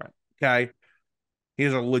offense. Right. Okay.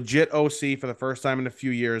 He's a legit OC for the first time in a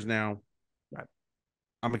few years now. Right.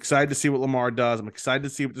 I'm excited to see what Lamar does. I'm excited to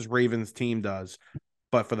see what this Ravens team does.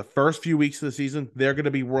 But for the first few weeks of the season, they're going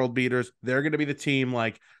to be world beaters. They're going to be the team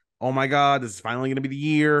like, oh my God, this is finally going to be the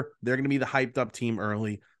year. They're going to be the hyped up team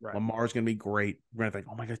early. Right. Lamar's going to be great. We're going to think,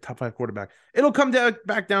 oh my God, top 5 quarterback. It'll come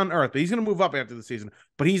back down to earth, but he's going to move up after the season.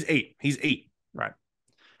 But he's 8. He's 8. Right.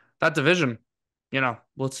 That division,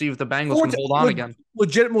 we'll see if the Bengals can hold on again.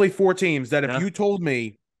 Legitimately 4 teams that if you told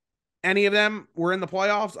me any of them were in the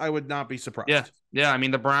playoffs, I would not be surprised. Yeah. I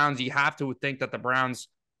mean, the Browns, you have to think that the Browns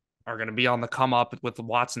are going to be on the come up with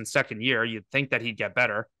Watson's second year. You'd think that he'd get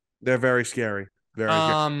better. They're very scary. Very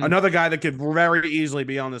scary. Another guy that could very easily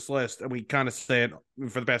be on this list, and we kind of say it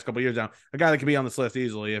for the past couple of years now, a guy that could be on this list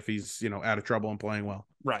easily if he's, out of trouble and playing well.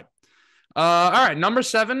 Right. All right, number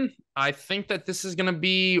 7. I think that this is going to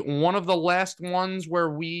be one of the last ones where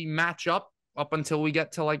we match up until we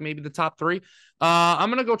get to like maybe the top 3. I'm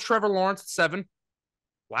going to go Trevor Lawrence at 7.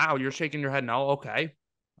 Wow, you're shaking your head no. Okay.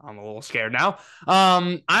 I'm a little scared now.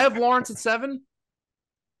 I have Lawrence at 7.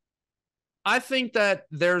 I think that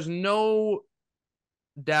there's no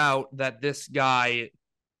doubt that this guy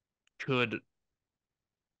could,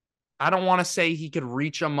 I don't want to say he could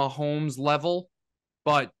reach a Mahomes level,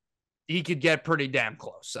 but he could get pretty damn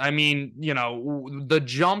close. I mean, the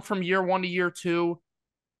jump from year 1 to year 2,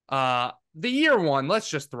 the year 1, let's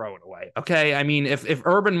just throw it away. Okay. I mean, if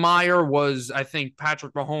Urban Meyer was, I think,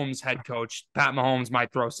 Patrick Mahomes' head coach, Pat Mahomes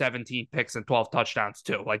might throw 17 picks and 12 touchdowns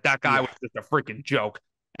too. Like that guy was just a freaking joke.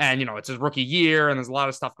 And, it's his rookie year and there's a lot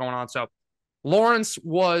of stuff going on. So Lawrence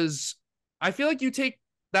was, I feel like you take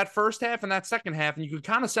that first half and that second half and you could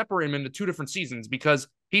kind of separate him into 2 different seasons because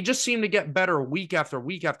he just seemed to get better week after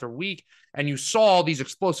week after week. And you saw these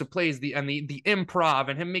explosive plays, the improv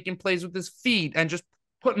and him making plays with his feet and just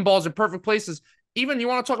putting balls in perfect places. Even you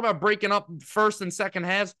want to talk about breaking up first and second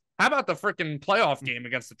halves. How about the freaking playoff game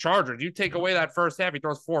against the Chargers? You take away that first half, he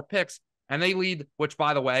throws 4 picks and they lead, which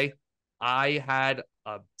by the way, I had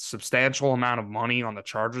a substantial amount of money on the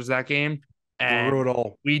Chargers that game. And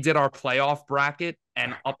brutal. We did our playoff bracket,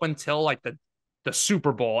 and up until like the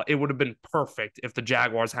Super Bowl, it would have been perfect if the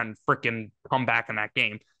Jaguars hadn't freaking come back in that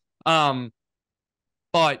game.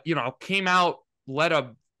 But came out, led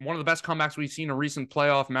one of the best comebacks we've seen in recent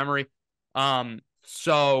playoff memory.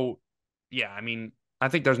 So yeah, I mean, I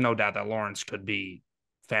think there's no doubt that Lawrence could be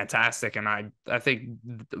fantastic, and I think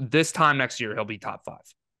this time next year he'll be top 5.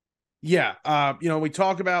 Yeah, we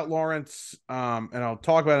talk about Lawrence, and I'll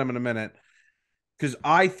talk about him in a minute. Because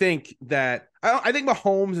I think that I think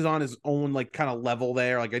Mahomes is on his own like kind of level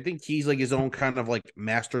there. Like I think he's like his own kind of like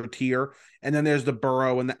master tier. And then there's the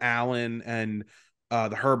Burrow and the Allen and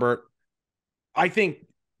the Herbert. I think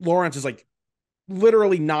Lawrence is like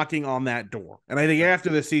literally knocking on that door. And I think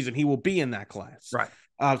after this season, he will be in that class. Right.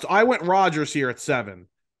 So I went Rodgers here at 7.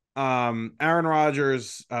 Aaron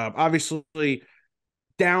Rodgers, obviously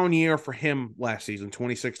down year for him last season,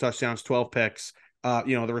 26 touchdowns, 12 picks.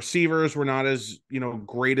 The receivers were not as,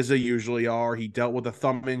 great as they usually are. He dealt with a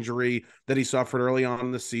thumb injury that he suffered early on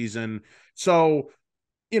in the season. So,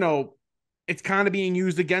 it's kind of being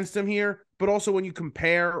used against him here. But also when you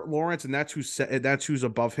compare Lawrence, and that's who's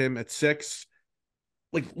above him at 6.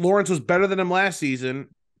 Like Lawrence was better than him last season,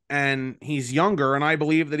 and he's younger, and I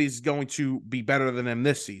believe that he's going to be better than him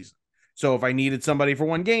this season. So if I needed somebody for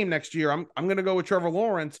one game next year, I'm going to go with Trevor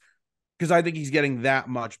Lawrence because I think he's getting that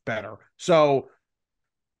much better. So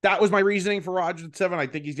that was my reasoning for Rodgers at 7. I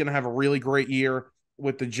think he's going to have a really great year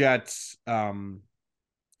with the Jets.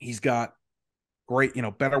 He's got great,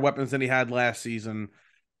 better weapons than he had last season.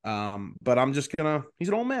 But I'm just he's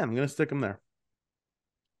an old man. I'm going to stick him there.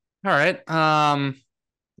 All right.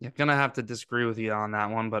 Yeah, gonna have to disagree with you on that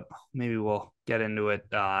one, but maybe we'll get into it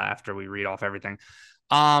after we read off everything.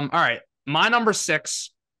 All right. My number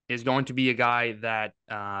 6 is going to be a guy that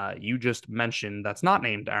you just mentioned that's not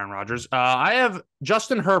named Aaron Rodgers. I have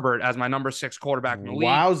Justin Herbert as my number 6 quarterback in the league.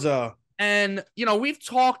 Wowza. And, we've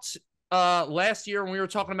talked last year when we were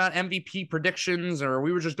talking about MVP predictions, or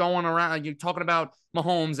we were just going around talking about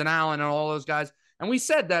Mahomes and Allen and all those guys. And we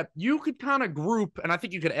said that you could kind of group, and I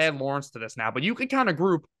think you could add Lawrence to this now, but you could kind of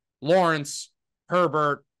group Lawrence,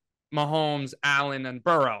 Herbert, Mahomes, Allen, and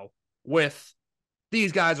Burrow with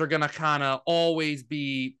these guys are going to kind of always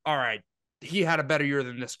be, all right, he had a better year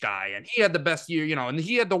than this guy, and he had the best year, and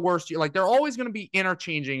he had the worst year. Like, they're always going to be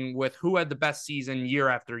interchanging with who had the best season year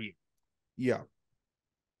after year. Yeah.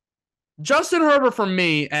 Justin Herbert for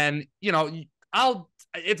me, and,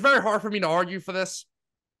 it's very hard for me to argue for this.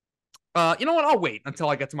 You know what? I'll wait until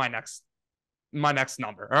I get to my next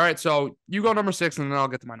number. All right. So you go number 6, and then I'll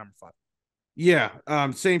get to my number 5. Yeah.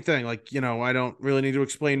 Same thing. Like, I don't really need to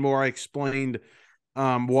explain more. I explained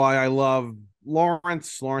why I love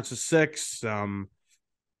Lawrence. Lawrence is 6.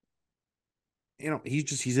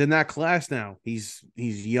 He's in that class now. He's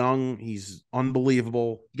young. He's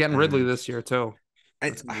unbelievable. Getting Ridley this year too.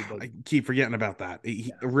 I keep forgetting about that.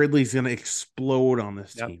 Ridley's going to explode on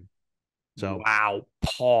this team. So wow,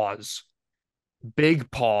 pause. Big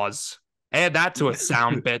pause. Add that to a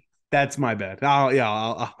sound bit. That's my bad.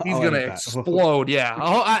 He's gonna explode. Yeah.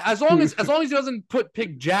 As long as he doesn't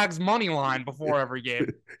pick Jags money line before every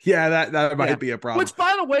game. Yeah, that might be a problem. Which,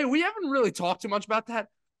 by the way, we haven't really talked too much about that.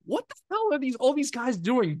 What the hell are all these guys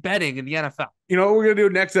doing betting in the NFL? You know what we're gonna do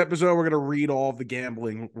next episode? We're gonna read all of the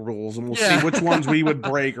gambling rules, and we'll see which ones we would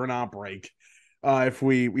break or not break if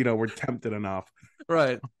we we're tempted enough.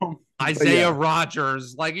 Right. Isaiah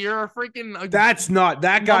Rodgers. Like, you're a freaking that's not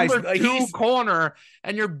that guy's number 2 corner,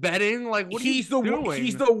 and you're betting. Like, what he's doing?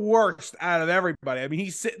 He's the worst out of everybody. I mean,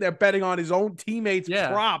 he's sitting there betting on his own teammates'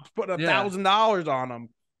 props, putting $1,000 on them.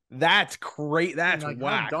 That's great. That's like,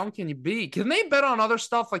 whack. How dumb can you be? Can they bet on other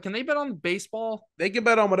stuff? Like, can they bet on baseball? They can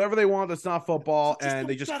bet on whatever they want that's not football, and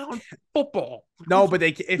they just bet on football. No, but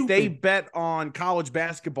if they bet on college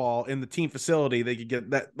basketball in the team facility, they could get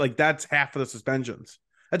that. Like, that's half of the suspensions.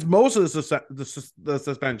 That's most of the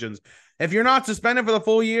suspensions. If you're not suspended for the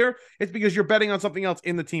full year, it's because you're betting on something else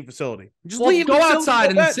in the team facility. Just go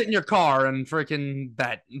outside and sit in your car and freaking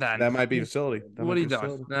bet. Then that might be facility. What are you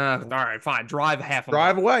doing? All right, fine. Drive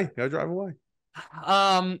away. Go drive away.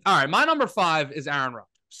 All right. My number 5 is Aaron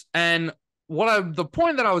Rodgers, and the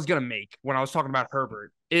point that I was gonna make when I was talking about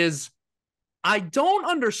Herbert is I don't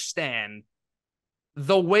understand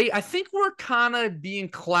the way. I think we're kind of being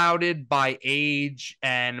clouded by age,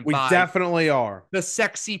 and we definitely are, the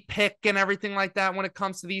sexy pick and everything like that when it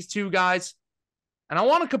comes to these two guys. And I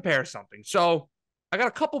want to compare something. So I got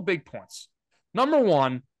a couple big points. Number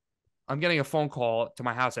 1, I'm getting a phone call to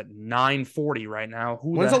my house at 9:40 right now.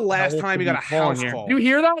 When's the last time you got a house call? Do you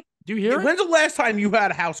hear that? Do you hear it? When's the last time you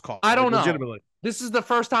had a house call? I don't know. Legitimately. This is the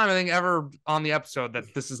first time I think ever on the episode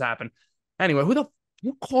that this has happened. Anyway,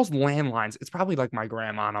 who calls landlines? It's probably like my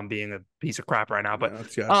grandma, and I'm being a piece of crap right now.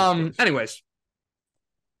 But anyways,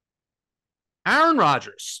 Aaron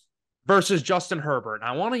Rodgers versus Justin Herbert.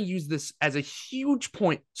 I want to use this as a huge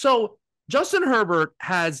point. So Justin Herbert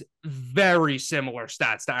has very similar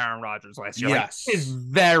stats to Aaron Rodgers last year. Yes. Like, is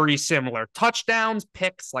very similar. Touchdowns,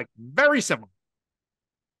 picks, like very similar.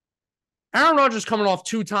 Aaron Rodgers coming off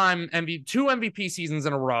 2-time two MVP seasons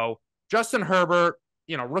in a row. Justin Herbert,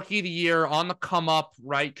 rookie of the year, on the come up,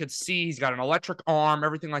 right? Could see he's got an electric arm,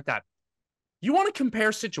 everything like that. You want to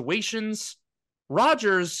compare situations?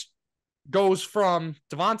 Rodgers goes from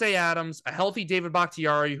Devontae Adams, a healthy David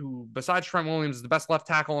Bakhtiari, who besides Trent Williams is the best left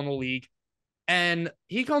tackle in the league. And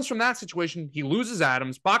he comes from that situation. He loses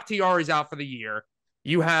Adams. Bakhtiari's out for the year.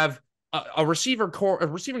 You have a receiving core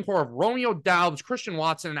of Romeo Doubs, Christian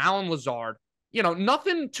Watson, and Alan Lazard.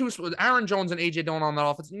 Nothing too, Aaron Jones and AJ Dillon on that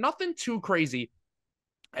offense, nothing too crazy.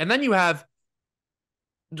 And then you have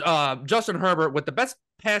Justin Herbert with the best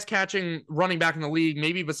pass catching running back in the league,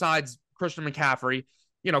 maybe besides Christian McCaffrey.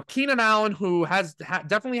 Keenan Allen, who has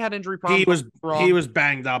definitely had injury He problems. was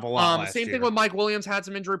banged up a lot last Same year. thing with Mike Williams, had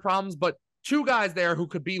some injury problems, but two guys there who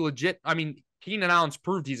could be legit. I mean, Keenan Allen's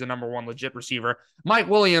proved he's a number one legit receiver. Mike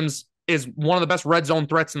Williams is one of the best red zone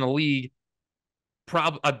threats in the league.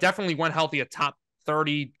 Definitely when healthy, a top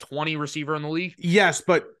 30, 20 receiver in the league. Yes,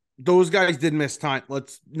 but those guys did miss time.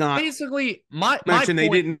 Let's not basically mention they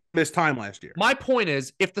didn't miss time last year. My point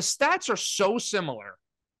is, if the stats are so similar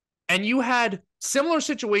and you had similar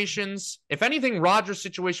situations, if anything, Rodgers'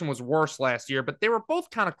 situation was worse last year, but they were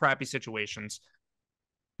both kind of crappy situations.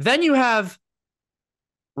 Then you have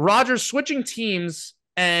Rodgers switching teams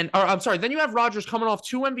then you have Rodgers coming off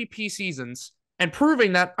 2 MVP seasons and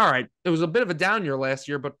proving that, all right, it was a bit of a down year last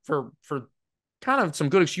year, but for kind of some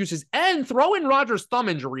good excuses, and throw in Rodgers' thumb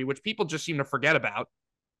injury, which people just seem to forget about.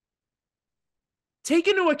 Take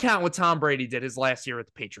into account what Tom Brady did his last year at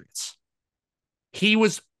the Patriots. He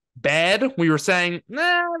was bad. We were saying,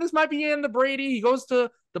 this might be the end of Brady. He goes to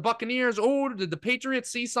the Buccaneers. Oh, did the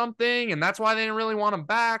Patriots see something? And that's why they didn't really want him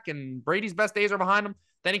back. And Brady's best days are behind him.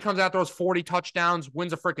 Then he comes out, throws 40 touchdowns,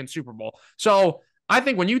 wins a freaking Super Bowl. So I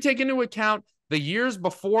think when you take into account the years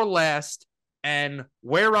before last and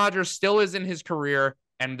where Rodgers still is in his career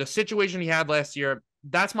and the situation he had last year,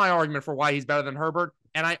 that's my argument for why he's better than Herbert.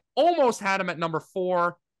 And I almost had him at number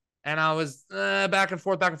 4, and I was back and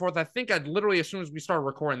forth. I think I'd literally, as soon as we started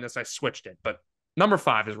recording this, I switched it. But number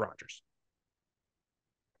 5 is Rodgers.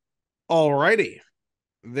 All righty.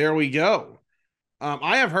 There we go.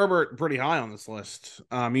 I have Herbert pretty high on this list.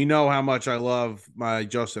 You know how much I love my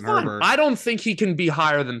Justin Herbert. I don't think he can be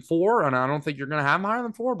higher than 4, and I don't think you're going to have him higher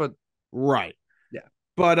than 4, but... Right. Yeah.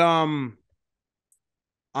 But I'm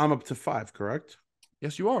up to 5, correct?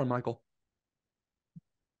 Yes, you are, Michael.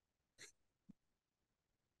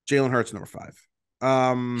 Jalen Hurts, number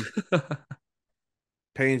 5.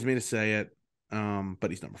 Pains me to say it,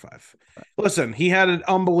 but he's number 5. Listen, he had an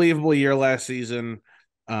unbelievable year last season.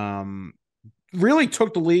 Really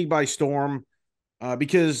took the league by storm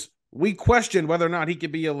because we questioned whether or not he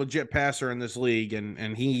could be a legit passer in this league,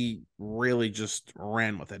 and he really just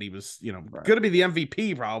ran with it. He was, going to be the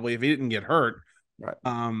MVP probably if he didn't get hurt. Right.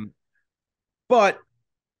 But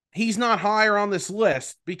he's not higher on this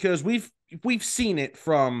list because we've seen it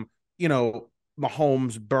from,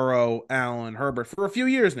 Mahomes, Burrow, Allen, Herbert for a few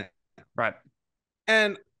years now. Right.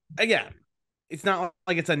 And again, it's not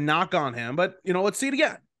like it's a knock on him, but, let's see it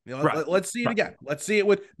again. Let's see it again. Let's see it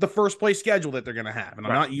with the first place schedule that they're going to have. And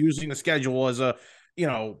I'm not using the schedule as a,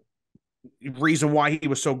 reason why he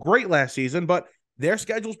was so great last season, but their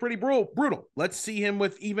schedule's pretty brutal. Let's see him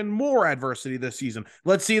with even more adversity this season.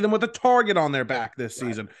 Let's see them with a target on their back this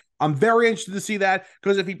season. I'm very interested to see that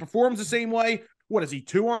because if he performs the same way, what is he,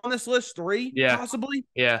 2 on this list? 3, possibly?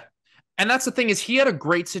 Yeah. And that's the thing is he had a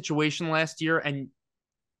great situation last year, and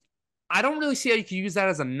I don't really see how you can use that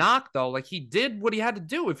as a knock, though. Like, he did what he had to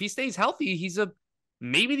do. If he stays healthy, he's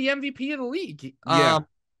maybe the MVP of the league. Yeah.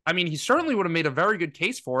 I mean, he certainly would have made a very good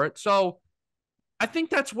case for it. So I think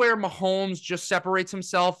that's where Mahomes just separates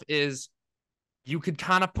himself is you could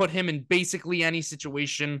kind of put him in basically any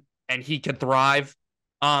situation and he could thrive.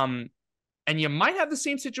 And you might have the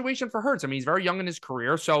same situation for Hurts. I mean, he's very young in his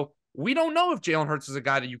career, so we don't know if Jalen Hurts is a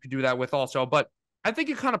guy that you could do that with also. But I think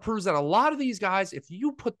it kind of proves that a lot of these guys, if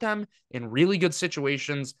you put them in really good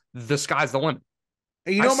situations, the sky's the limit.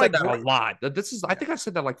 And I said that a lot. I think I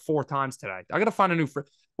said that like 4 times today. I got to find a new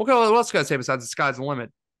what else can I say besides the sky's the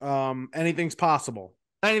limit? Anything's possible.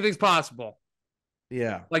 Anything's possible.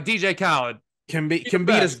 Yeah. Like DJ Khaled.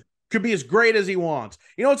 Could be as great as he wants.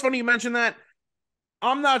 You know what's funny you mentioned that?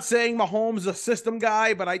 I'm not saying Mahomes is a system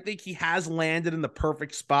guy, but I think he has landed in the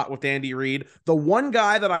perfect spot with Andy Reid. The one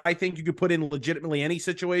guy that I think you could put in legitimately any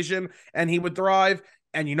situation and he would thrive.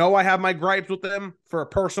 And I have my gripes with him for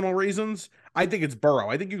personal reasons. I think it's Burrow.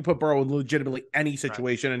 I think you could put Burrow in legitimately any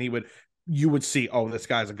situation and you would see, oh, this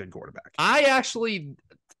guy's a good quarterback. I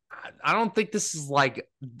don't think this is like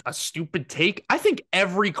a stupid take. I think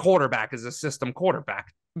every quarterback is a system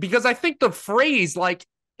quarterback because I think the phrase, like,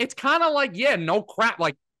 it's kind of like, no crap,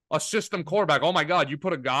 like a system quarterback. Oh my God, you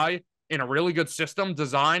put a guy in a really good system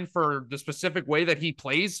designed for the specific way that he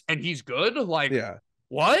plays and he's good? Like,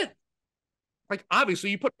 what? Like, obviously,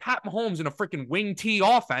 you put Pat Mahomes in a freaking wing T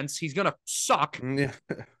offense, he's going to suck. Yeah.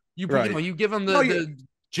 You give him the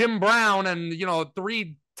Jim Brown and,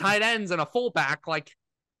 3 tight ends and a fullback. Like,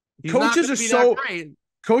 coaches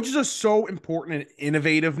are so important and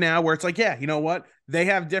innovative now where it's like, you know what? They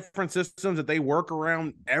have different systems that they work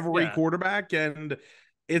around every quarterback. And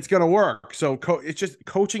it's going to work. So it's just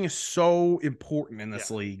coaching is so important in this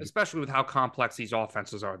Yeah, league, especially with how complex these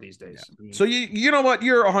offenses are these days. Yeah. I mean, So you know what?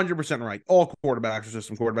 You're 100% right. All quarterbacks are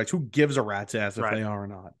system quarterbacks. Who gives a rat's ass if right. they are or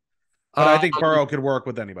not? But I think Um, Burrow could work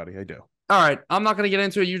with anybody. I do. all right. I'm not going to get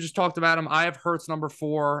into it. You just talked about him. I have Hurts number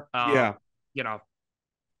 4. Yeah. You know,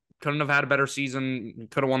 couldn't have had a better season.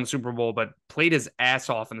 Could have won the Super Bowl, but played his ass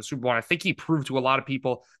off in the Super Bowl. And I think he proved to a lot of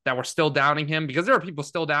people that were still doubting him, because there are people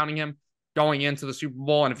still doubting him going into the Super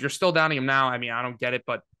Bowl. And if you're still doubting him now, I mean, I don't get it,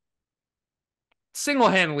 but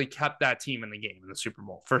single-handedly kept that team in the game in the Super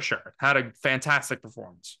Bowl for sure. Had a fantastic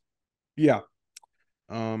performance. Yeah.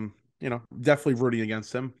 Definitely rooting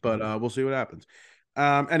against him, but we'll see what happens.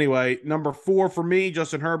 Anyway, number 4 for me,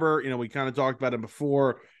 Justin Herbert. We kind of talked about him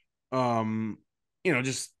before.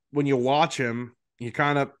 Just when you watch him, you're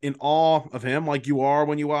kind of in awe of him, like you are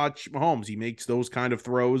when you watch Mahomes. He makes those kind of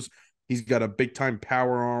throws. He's got a big time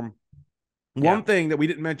power arm. One thing that we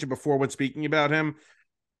didn't mention before when speaking about him,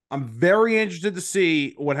 I'm very interested to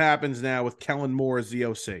see what happens now with Kellen Moore as the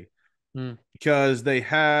OC. Because they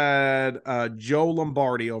had Joe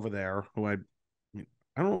Lombardi over there, who I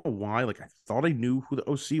don't know why. Like, I thought I knew who the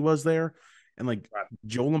OC was there, and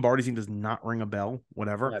Joe Lombardi's name does not ring a bell.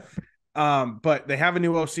 Whatever. But they have a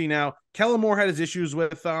new OC now. Kellen Moore had his issues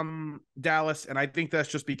with Dallas, and I think that's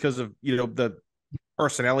just because of the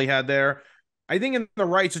personnel he had there. I think in the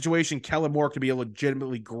right situation, Kellen Moore could be a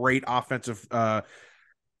legitimately great offensive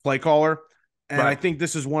play caller. And I think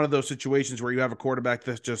this is one of those situations where you have a quarterback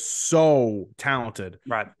that's just so talented.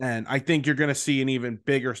 Right. And I think you're going to see an even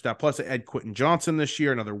bigger step. Plus, Ed Quinton Johnson this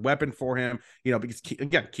year, another weapon for him. Because,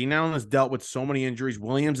 again, Keenan Allen has dealt with so many injuries.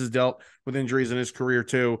 Williams has dealt with injuries in his career,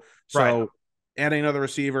 too. So adding another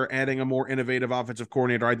receiver, adding a more innovative offensive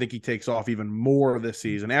coordinator, I think he takes off even more this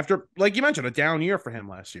season. After, like you mentioned, a down year for him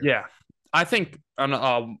last year. Yeah. I think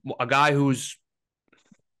a guy who's,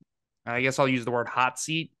 I guess I'll use the word hot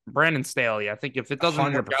seat, Brandon Staley. I think if it doesn't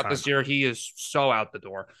 100%. work out this year, he is so out the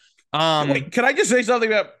door. Wait, can I just say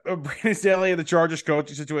something about Brandon Staley and the Chargers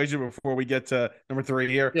coaching situation before we get to number 3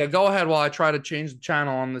 here? Yeah, go ahead while I try to change the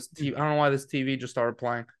channel on this TV. I don't know why this TV just started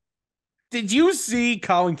playing. Did you see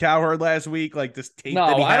Colin Cowherd last week? Like this tape No,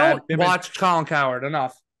 that he I had? don't watch Colin Cowherd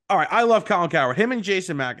enough. All right, I love Colin Cowherd. Him and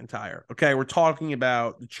Jason McIntyre. Okay, we're talking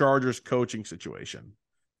about the Chargers coaching situation.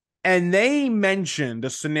 And they mentioned a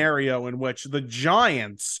scenario in which the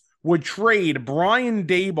Giants would trade Brian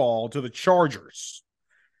Daboll to the Chargers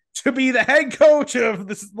to be the head coach of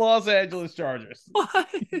the Los Angeles Chargers. What?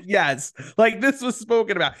 Yes. Like this was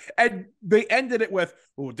spoken about. And they ended it with,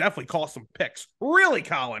 we'll definitely call some picks. Really,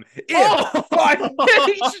 Colin? If by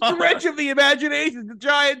any stretch of the imagination, the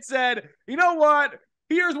Giants said, you know what?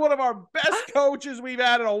 Here's one of our best coaches we've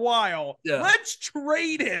had in a while. Yeah. Let's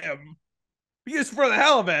trade him. Because for the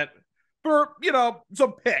hell of it, for,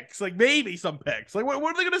 some picks, like maybe some picks. Like, what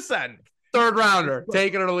are they going to send? 3rd rounder.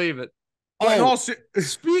 Take it or leave it.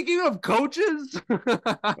 Speaking of coaches.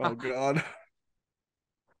 Oh, God.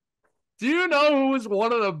 Do you know who was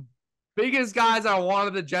one of the biggest guys I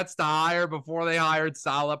wanted the Jets to hire before they hired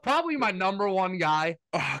Saleh? Probably my number 1 guy.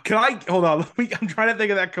 Hold on. I'm trying to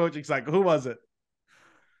think of that coaching cycle. Who was it?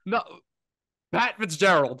 No, Pat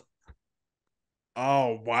Fitzgerald.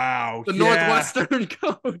 Oh, wow. The Northwestern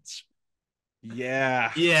coach.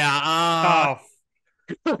 Yeah. Yeah.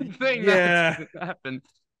 Good thing that happened.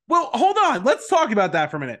 Well, hold on. Let's talk about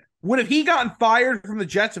that for a minute. Would have he gotten fired from the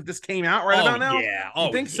Jets if this came out about now? Yeah.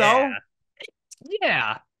 You think so?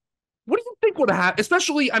 Yeah. What do you think would have happened?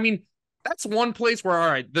 Especially, I mean, that's one place where, all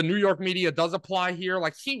right, the New York media does apply here.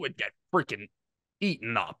 Like, he would get freaking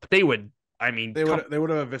eaten up. They would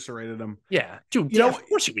have eviscerated him. Yeah. Dude, of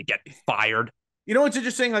course he would get fired. You know what's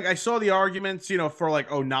interesting? Like, I saw the arguments,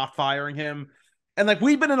 for not firing him. And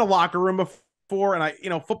we've been in a locker room before,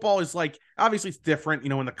 and football is obviously it's different,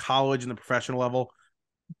 in the college and the professional level.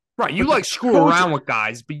 Right. You screw around with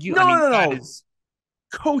guys, but no.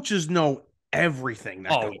 Coaches know everything that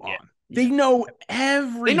go on. They know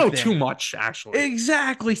everything. They know too much, actually.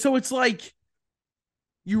 Exactly. So it's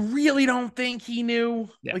you really don't think he knew?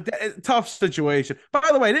 Yeah. Tough situation. By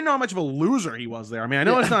the way, I didn't know how much of a loser he was there. I mean, I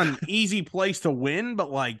know it's not an easy place to win,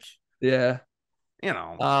 but yeah.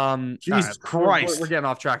 Jesus Christ. We're getting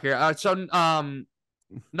off track here. So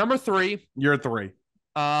number 3. You're at 3.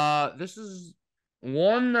 This is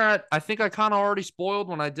one that I think I kind of already spoiled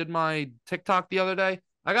when I did my TikTok the other day.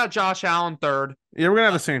 I got Josh Allen 3rd. Yeah, we're gonna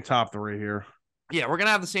have the same top 3 here. Yeah, we're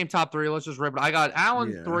gonna have the same top 3. Let's just rip it. I got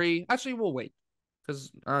Allen 3. Actually, we'll wait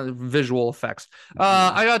because visual effects.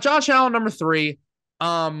 I got Josh Allen number 3.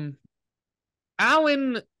 Allen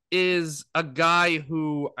is a guy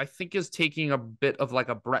who I think is taking a bit of like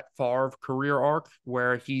a Brett Favre career arc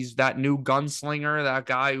where he's that new gunslinger, that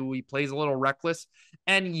guy who he plays a little reckless.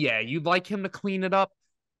 And yeah, you'd like him to clean it up,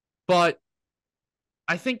 but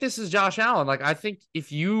I think this is Josh Allen. Like, I think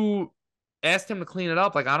if you asked him to clean it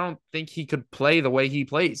up, like, I don't think he could play the way he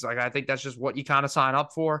plays. Like, I think that's just what you kind of sign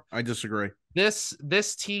up for. I disagree.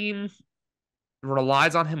 This team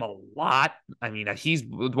relies on him a lot. I mean,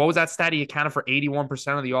 what was that stat? He accounted for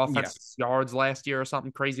 81% of the offense yards last year or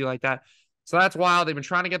something crazy like that. So that's wild. They've been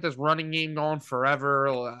trying to get this running game going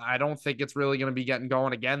forever. I don't think it's really going to be getting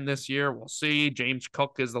going again this year. We'll see. James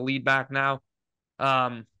Cook is the lead back now.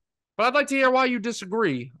 But I'd like to hear why you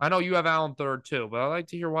disagree. I know you have Allen third too, but I'd like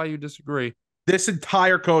to hear why you disagree. This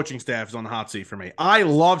entire coaching staff is on the hot seat for me. I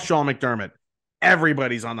love Sean McDermott.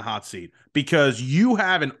 Everybody's on the hot seat because you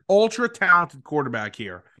have an ultra talented quarterback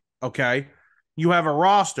here. Okay. You have a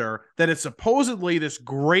roster that is supposedly this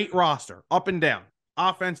great roster up and down,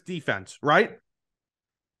 offense, defense, right?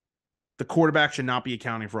 The quarterback should not be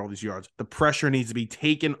accounting for all these yards. The pressure needs to be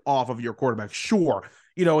taken off of your quarterback. Sure,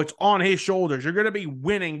 it's on his shoulders. You're going to be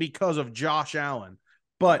winning because of Josh Allen,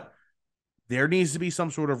 but there needs to be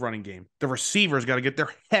some sort of running game. The receivers got to get their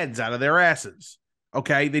heads out of their asses.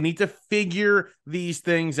 Okay, they need to figure these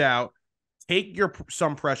things out, take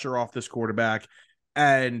some pressure off this quarterback,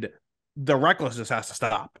 and the recklessness has to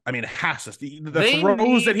stop. I mean, it has to. The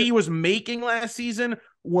throws that he was making last season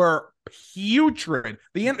were putrid.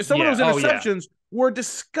 Some of those interceptions were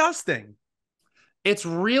disgusting. It's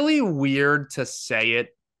really weird to say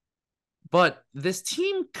it, but this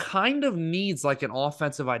team kind of needs like an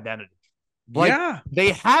offensive identity. Like,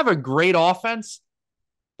 they have a great offense,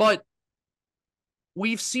 but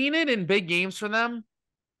we've seen it in big games for them.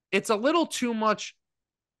 It's a little too much,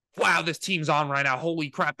 wow, this team's on right now. Holy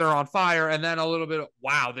crap, they're on fire. And then a little bit of,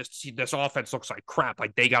 wow, this offense looks like crap.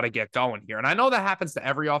 Like, they got to get going here. And I know that happens to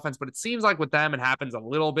every offense, but it seems like with them, it happens a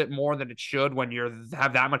little bit more than it should when you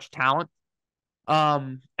have that much talent.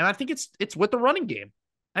 And I think it's with the running game.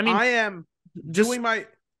 I mean, I am doing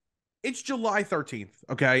it's July 13th,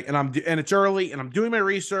 okay? And it's early, and I'm doing my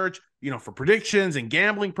research, for predictions and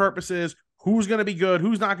gambling purposes. Who's going to be good?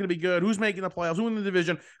 Who's not going to be good? Who's making the playoffs? Who in the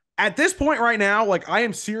division? At this point right now, like, I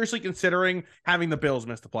am seriously considering having the Bills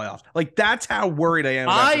miss the playoffs. Like, that's how worried I am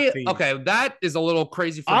about this team. Okay, that is a little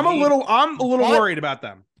crazy for me. I'm a little worried about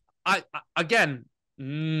them.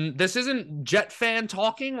 This isn't Jet fan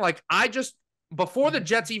talking. Like, before the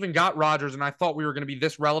Jets even got Rodgers and I thought we were going to be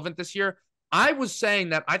this relevant this year, I was saying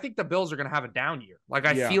that I think the Bills are going to have a down year. Like,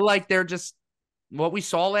 I feel like they're just what we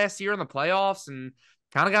saw last year in the playoffs and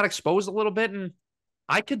kind of got exposed a little bit, and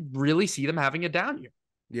I could really see them having a down year.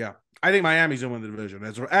 Yeah. I think Miami's going to win the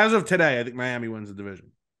division. As of today, I think Miami wins the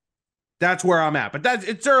division. That's where I'm at. But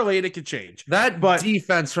it's early and it could change.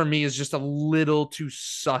 Defense for me is just a little too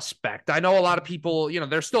suspect. I know a lot of people,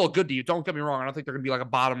 they're still a good defense. Don't get me wrong. I don't think they're going to be like a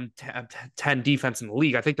bottom 10 defense in the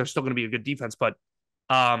league. I think they're still going to be a good defense, but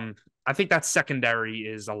I think that secondary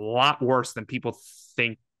is a lot worse than people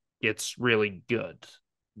think it's really good.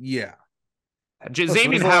 Yeah.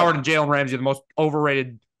 Xavier Howard and Jalen Ramsey are the most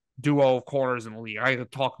overrated duo of corners in the league. I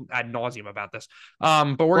could talk ad nauseum about this.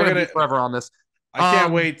 But we're going to be forever on this. I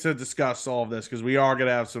can't wait to discuss all of this because we are going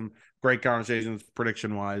to have some great conversations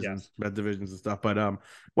prediction-wise and about divisions and stuff. But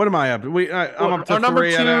what am I up to? I'm up to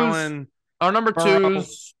three at Allen. Our number two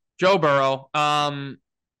is Joe Burrow.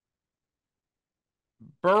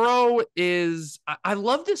 Burrow is – I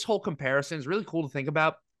love this whole comparison. It's really cool to think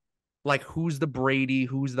about. Like, who's the Brady,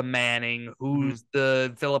 who's the Manning, who's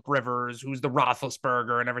the Phillip Rivers, who's the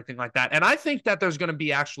Roethlisberger, and everything like that. And I think that there's going to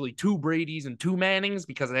be actually two Bradys and two Mannings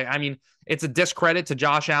because, I mean, it's a discredit to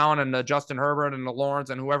Josh Allen and Justin Herbert and Lawrence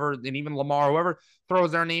and whoever, and even Lamar, whoever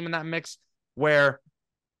throws their name in that mix, where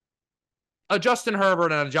a Justin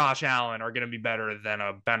Herbert and a Josh Allen are going to be better than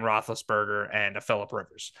a Ben Roethlisberger and a Phillip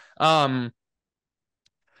Rivers. But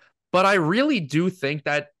I really do think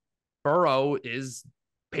that Burrow is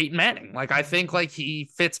Peyton Manning. Like, I think like he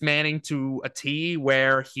fits Manning to a T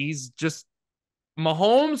where he's just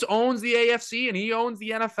Mahomes owns the AFC and he owns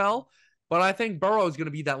the NFL. But I think Burrow is going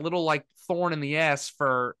to be that little like thorn in the ass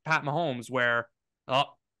for Pat Mahomes where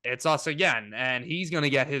it's us again. And he's going to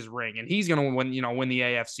get his ring and he's going to win the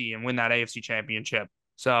AFC and win that AFC championship.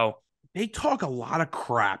 So they talk a lot of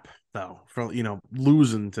crap though for,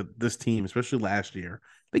 losing to this team, especially last year.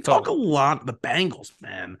 They talk a lot. The Bengals,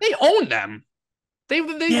 man, they own them. They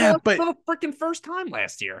won for the freaking first time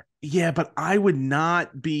last year. Yeah, but I would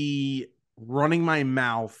not be running my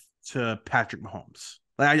mouth to Patrick Mahomes.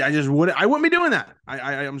 Like, I just wouldn't. I wouldn't be doing that.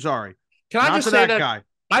 I'm sorry. Can I just say that guy?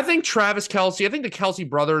 I think Travis Kelce. I think the Kelce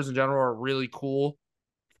brothers in general are really cool.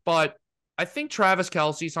 But I think Travis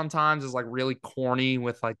Kelce sometimes is like really corny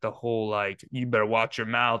with like the whole like you better watch your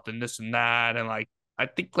mouth and this and that. And like I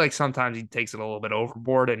think like sometimes he takes it a little bit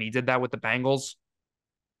overboard, and he did that with the Bengals.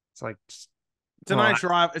 It's like It's a well, nice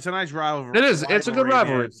rival. It's a nice it is. It's a good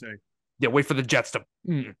rivalry in the rivalry. AFC. Yeah, wait for the Jets to.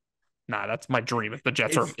 Nah, that's my dream if the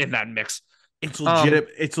Jets are in that mix. It's legit.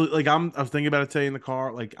 It's like I was thinking about it today in the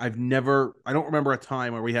car. Like I don't remember a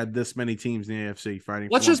time where we had this many teams in the AFC fighting.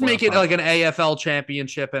 Let's just make it like an AFL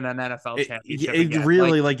championship and an NFL championship. It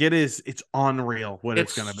really like it is. It's unreal what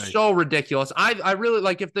it's going to be. So ridiculous. I really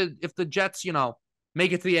like if the Jets,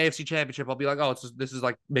 make it to the AFC championship, I'll be like, oh, this is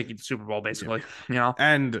like making the Super Bowl basically,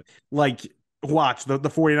 And like watch the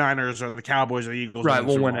 49ers or the Cowboys or the Eagles. Right,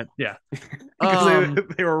 we'll win it. Yeah. Because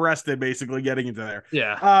they were arrested basically getting into there.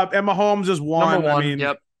 Yeah. And Mahomes is one. Number one. I mean,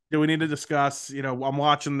 yep. Do we need to discuss? I'm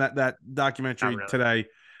watching that documentary today.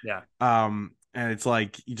 Yeah. And it's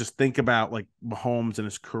like you just think about like Mahomes and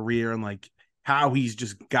his career and like how he's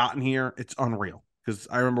just gotten here. It's unreal. Because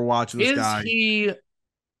I remember watching this guy.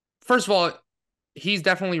 First of all, he's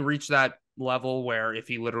definitely reached that level where if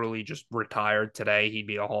he literally just retired today, he'd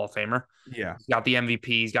be a Hall of Famer. Yeah. He's got the MVP.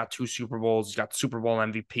 He's got 2 Super Bowls. He's got Super Bowl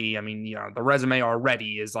MVP. I mean, the resume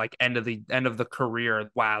already is like end of the career.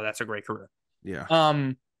 Wow, that's a great career.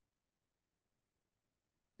 Yeah.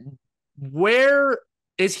 Where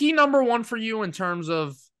is he number one for you in terms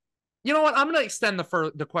of, you know what? I'm going to extend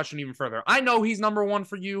the question even further. I know he's number one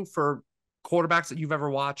for you for quarterbacks that you've ever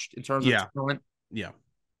watched in terms of talent. Yeah.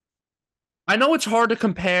 I know it's hard to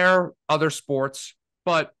compare other sports,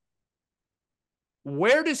 but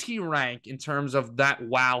where does he rank in terms of that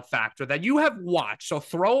wow factor that you have watched? So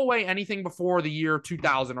throw away anything before the year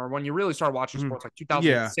 2000 or when you really started watching sports, like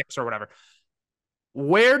 2006 or whatever.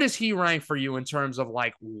 Where does he rank for you in terms of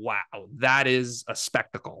like, wow, that is a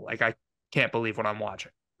spectacle? Like, I can't believe what I'm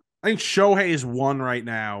watching. I think Shohei is 1 right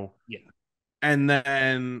now. Yeah. And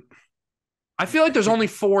then I feel like there's only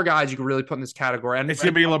 4 guys you could really put in this category. And it's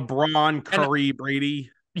going to be LeBron, Curry,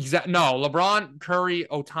 Brady. Exactly. No, LeBron, Curry,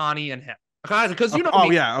 Ohtani, and him. Because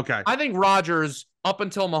okay. I think Rodgers, up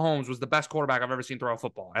until Mahomes, was the best quarterback I've ever seen throw a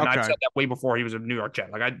football. And I've said that way before he was a New York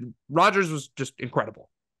Jet. Like Rodgers was just incredible.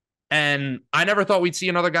 And I never thought we'd see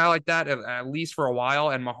another guy like that, at least for a while.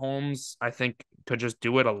 And Mahomes, I think, could just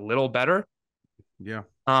do it a little better. Yeah.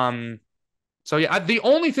 So yeah, the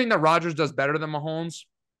only thing that Rodgers does better than Mahomes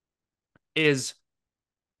is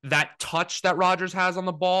that touch that Rodgers has on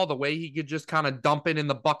the ball, the way he could just kind of dump it in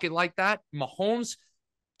the bucket like that. Mahomes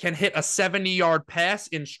can hit a 70-yard pass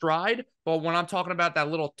in stride, but when I'm talking about that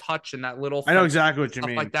little touch and that little I know exactly what you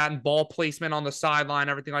mean. Like that, and ball placement on the sideline,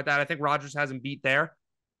 everything like that, I think Rodgers hasn't beat there.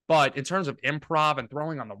 But in terms of improv and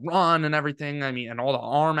throwing on the run and everything, I mean, and all the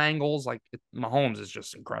arm angles, like Mahomes is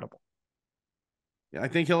just incredible. Yeah, I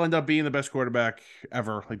think he'll end up being the best quarterback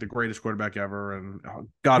ever, like the greatest quarterback ever, and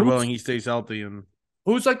God willing, he stays healthy. And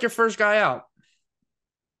who's like your first guy out?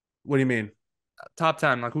 What do you mean? Top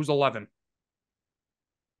 10, like who's 11?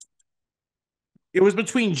 It was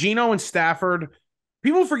between Geno and Stafford.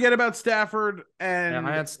 People forget about Stafford, and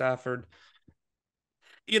I had Stafford.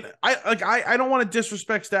 I don't want to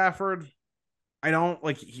disrespect Stafford. I don't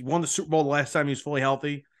like he won the Super Bowl the last time he was fully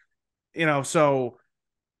healthy. So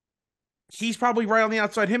he's probably right on the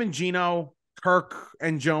outside. Him and Geno, Kirk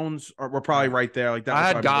and Jones were probably right there. Like that. I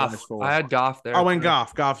had Goff. I had Goff there. Oh, and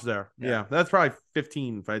Goff's there. Yeah, that's probably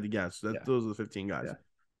 15 if I had to guess. Those are the 15 guys. Yeah.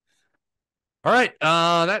 All right.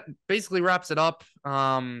 That basically wraps it up.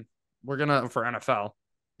 We're gonna for NFL.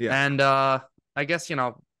 Yeah. And I guess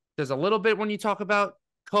there's a little bit when you talk about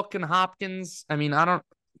Cook and Hopkins. I mean,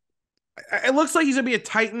 it looks like he's gonna be a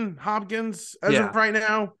Titan, Hopkins, as of right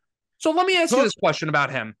now. So let me ask you this question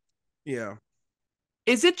about him. Yeah.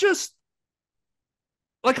 Is it just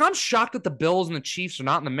like I'm shocked that the Bills and the Chiefs are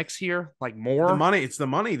not in the mix here? Like more the money. It's the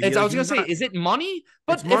money. I was gonna say, is it money?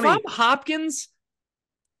 But if I'm Hopkins,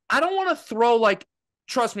 I don't want to throw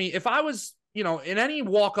trust me, if I was, in any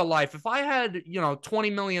walk of life, if I had,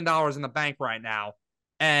 $20 million in the bank right now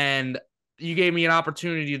and you gave me an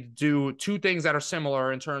opportunity to do 2 things that are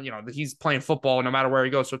similar in terms, he's playing football no matter where he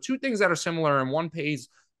goes. So 2 things that are similar and one pays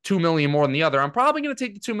 $2 million more than the other. I'm probably going to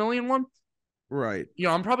take the $2 million one. Right.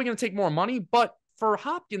 I'm probably going to take more money, but for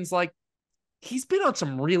Hopkins, he's been on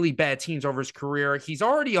some really bad teams over his career. He's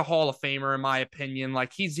already a Hall of Famer, in my opinion.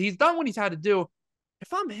 He's done what he's had to do.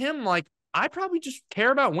 If I'm him, I probably just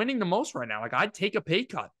care about winning the most right now. I'd take a pay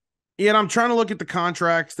cut. Yeah, and I'm trying to look at the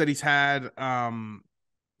contracts that he's had.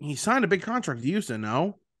 He signed a big contract with Houston,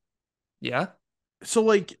 no? Yeah. So,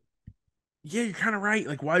 Yeah, you're kind of right.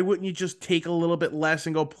 Like, why wouldn't you just take a little bit less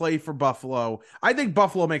and go play for Buffalo? I think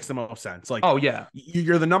Buffalo makes the most sense. Like, Oh yeah,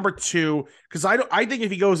 you're the number two. Because I think if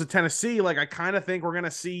he goes to Tennessee, like, I kind of think we're gonna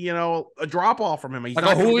see, a drop off from him. He's like a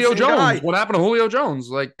not gonna be the Julio same Jones. guy. What happened to Julio Jones?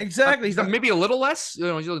 Like Exactly. He's not. maybe a little less. He's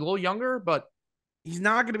a little younger, but He's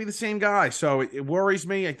not going to be the same guy. So it worries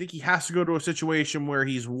me. I think he has to go to a situation where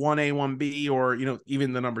he's 1A, 1B, or,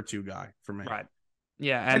 even the number two guy for me. right.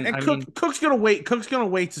 Yeah, And, and and I mean, Cook's going to wait. Cook's going to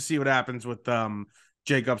wait to see what happens with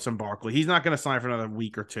Jacobs and Barkley. He's not going to sign for another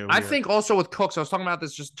week or two. I Here. think also with Cooks, I was talking about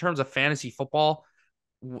this just in terms of fantasy football.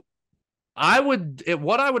 What I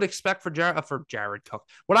would expect for Jared Cook,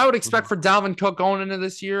 what I would expect for Dalvin Cook going into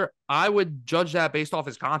this year, I would judge that based off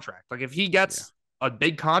his contract. Like if he gets a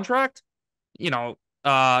big contract,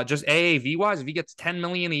 just AAV wise, if he gets 10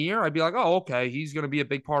 million a year, I'd be like, oh, okay, he's going to be a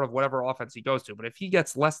big part of whatever offense he goes to. But if he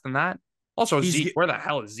gets less than that, also Zeke, where the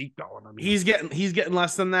hell is Zeke going? I mean, he's getting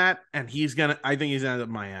less than that, and I think he's ended up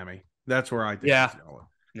Miami. That's where I think he's going.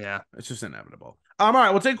 Yeah. It's just inevitable. All right,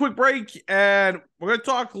 we'll take a quick break, and we're going to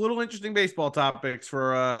talk a little interesting baseball topics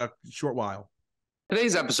for a short while.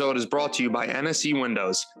 Today's episode is brought to you by NSE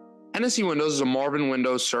Windows. NSE Windows is a Marvin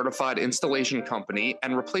Windows certified installation company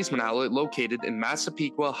and replacement outlet located in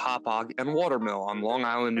Massapequa, Hauppauge, and Watermill on Long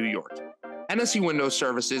Island, New York. NSE Windows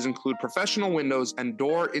services include professional windows and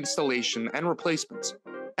door installation and replacements.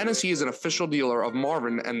 NSE is an official dealer of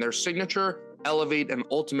Marvin and their signature, Elevate, and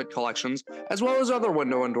Ultimate collections, as well as other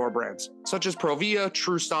window and door brands, such as Provia,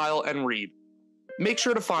 TrueStyle, and Reed. Make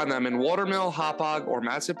sure to find them in Watermill, Hauppauge, or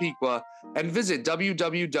Massapequa, and visit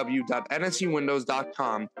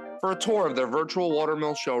www.nsewindows.com for a tour of their virtual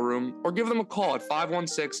Watermill showroom, or give them a call at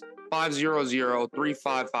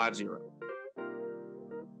 516-500-3550.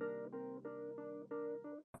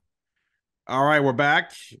 All right, we're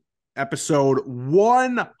back. Episode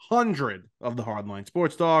 100 of the Hardline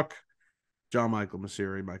Sports Talk. John Michael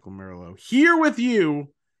Messeri, Michael Merlo here with you,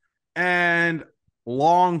 and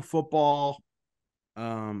long football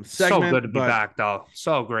segment. So good to be back, though.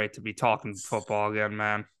 So great to be talking football again,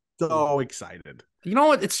 man. So excited. You know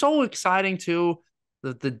what? It's so exciting too.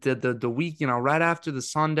 The week, right after the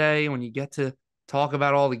Sunday when you get to talk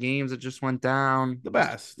about all the games that just went down. The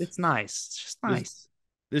best. It's nice. It's just nice.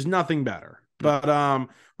 There's nothing better. But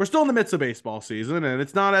we're still in the midst of baseball season, and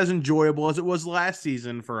it's not as enjoyable as it was last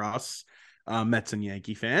season for us, Mets and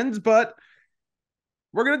Yankee fans. But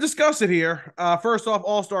we're going to discuss it here. First off,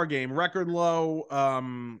 All-Star Game, record low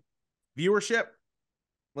viewership.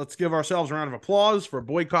 Let's give ourselves a round of applause for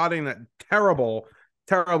boycotting that terrible,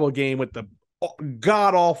 terrible game with the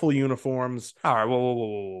god-awful uniforms. All right,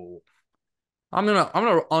 whoa. I'm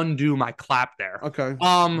gonna undo my clap there. Okay.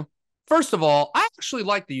 First of all, I actually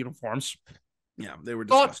like the uniforms. Yeah, they were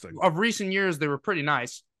disgusting. Of recent years, they were pretty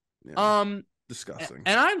nice. Yeah, disgusting.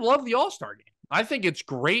 And I love the All-Star Game. I think it's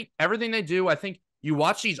great. Everything they do. I think you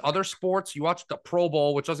watch these other sports. You watch the Pro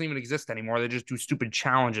Bowl, which doesn't even exist anymore. They just do stupid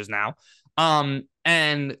challenges now.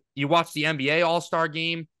 And you watch the NBA All-Star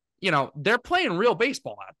Game. They're playing real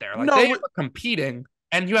baseball out there. Like they are competing,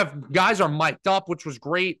 and you have guys are mic'd up, which was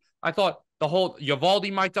great. I thought the whole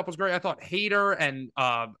Eovaldi mic'd up was great. I thought Hader and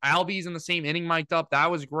Albies in the same inning mic'd up. That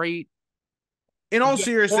was great. In all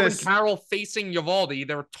seriousness, Carroll facing Eovaldi,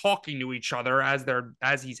 they were talking to each other as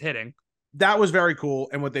he's hitting. That was very cool,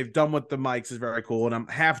 and what they've done with the mics is very cool. And I'm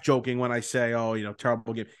half joking when I say, "Oh,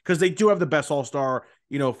 terrible game," because they do have the best All-Star,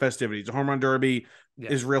 festivities. The Home Run Derby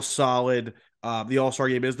is real solid. The All-Star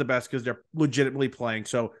Game is the best because they're legitimately playing.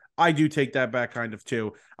 So I do take that back kind of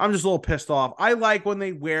too. I'm just a little pissed off. I like when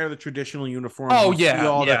they wear the traditional uniforms. Oh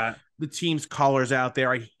yeah, the team's colors out there.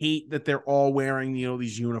 I hate that they're all wearing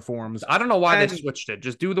these uniforms. I don't know why they switched it.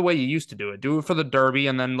 Just do the way you used to do it. Do it for the Derby,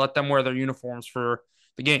 and then let them wear their uniforms for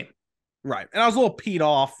the game. Right. And I was a little peed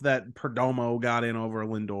off that Perdomo got in over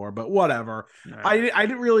Lindor, but whatever. Right. I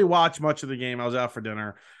didn't really watch much of the game. I was out for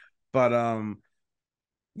dinner. But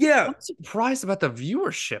yeah. I'm surprised about the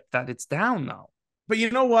viewership that it's down though. But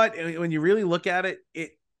you know what? When you really look at it,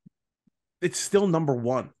 it's still number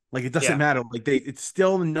one. Like it doesn't matter. Like it's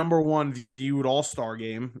still the number one viewed All-Star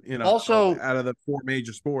game, also out of the four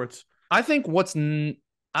major sports. I think I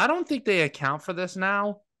don't think they account for this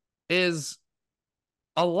now is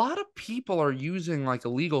a lot of people are using like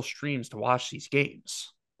illegal streams to watch these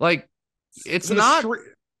games. Like it's not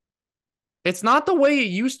the way it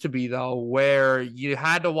used to be though, where you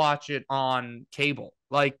had to watch it on cable.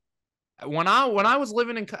 Like when I was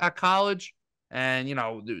living at college and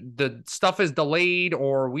the stuff is delayed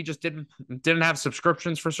or we just didn't have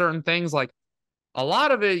subscriptions for certain things, like a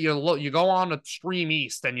lot of it you go on to Stream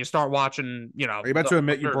East and you start watching, Are you about to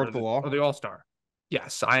admit you broke the law? Or the All-Star?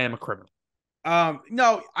 Yes, I am a criminal.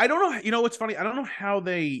 No, I don't know. You know what's funny? I don't know how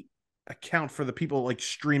they account for the people like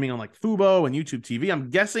streaming on like Fubo and YouTube TV. I'm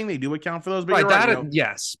guessing they do account for those, but Right, you're right.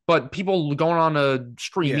 yes. But people going on to Yeah,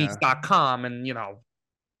 streameats.com and,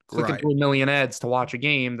 clicking right, through a million ads to watch a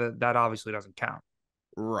game, that obviously doesn't count.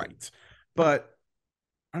 right. But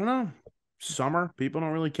I don't know. Summer, people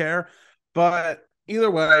don't really care. But either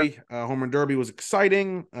way, Home Run Derby was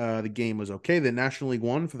exciting. The game was okay. The National League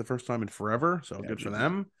won for the first time in forever, so good for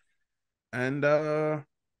them. And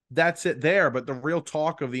that's it there. But the real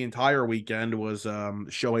talk of the entire weekend was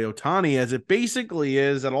Shohei Ohtani, as it basically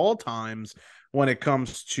is at all times when it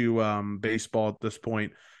comes to baseball at this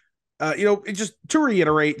point. It just to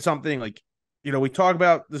reiterate something like, we talk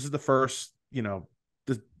about this is the first,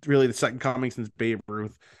 really the second coming since Babe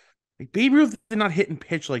Ruth. Like Babe Ruth did not hit and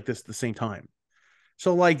pitch like this at the same time.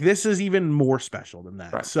 So like this is even more special than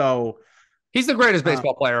that. Right. So he's the greatest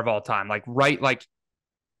baseball player of all time.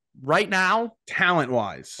 Right now, talent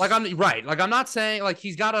wise, I'm not saying like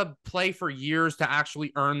he's got to play for years to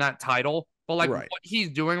actually earn that title, but what he's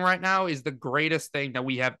doing right now is the greatest thing that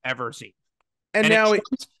we have ever seen. And now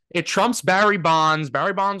it trumps Barry Bonds.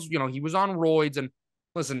 Barry Bonds, he was on roids, and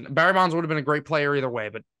listen, Barry Bonds would have been a great player either way,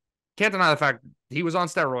 but can't deny the fact he was on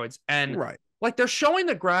steroids. And they're showing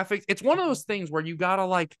the graphics. It's one of those things where you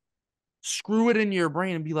gotta screw it into your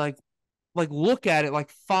brain and be like look at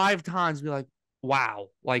it 5 times and be like, wow,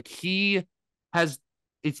 it's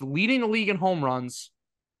leading the league in home runs,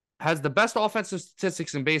 has the best offensive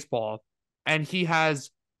statistics in baseball, and he's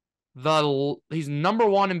number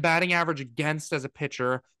 1 in batting average against as a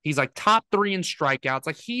pitcher. He's top 3 in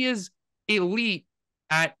strikeouts. He is elite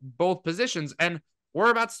at both positions. And we're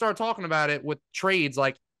about to start talking about it with trades.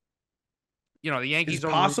 The Yankees are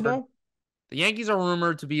possible. The Yankees are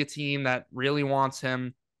rumored to be a team that really wants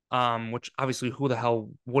him. Which obviously who the hell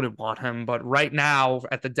wouldn't want him? But right now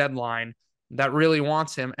at the deadline, that really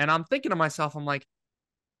wants him. And I'm thinking to myself, I'm like,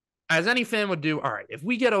 as any fan would do, all right, if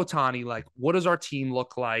we get Ohtani, what does our team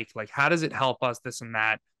look like? How does it help us, this and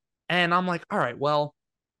that? And I'm like, all right, well,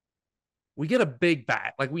 we get a big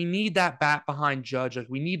bat. We need that bat behind Judge.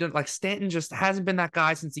 We need to, Stanton just hasn't been that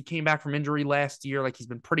guy since he came back from injury last year. He's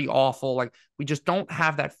been pretty awful. We just don't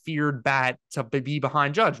have that feared bat to be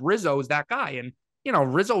behind Judge. Rizzo is that guy. And,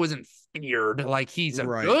 Rizzo isn't feared. He's a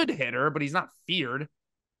good hitter, but he's not feared.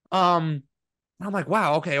 I'm like,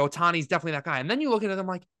 wow, okay, Ohtani's definitely that guy. And then you look at it, I'm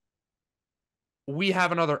like, we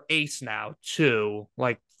have another ace now, too,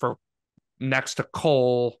 for next to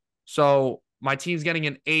Cole. So my team's getting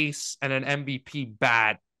an ace and an MVP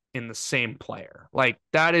bat in the same player.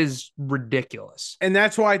 That is ridiculous. And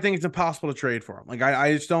that's why I think it's impossible to trade for him.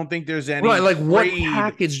 I just don't think there's any what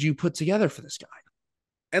package do you put together for this guy?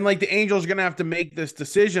 And the Angels are going to have to make this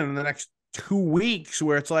decision in the next 2 weeks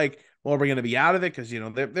where it's well, are we going to be out of it? Because,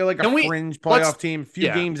 they're like a fringe playoff team, few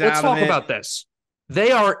games out of it. Let's talk about this.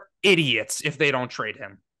 They are idiots if they don't trade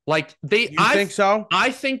him. You think so?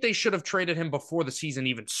 I think they should have traded him before the season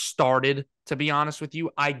even started, to be honest with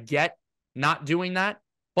you. I get not doing that,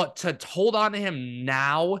 but to hold on to him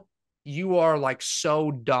now, you are so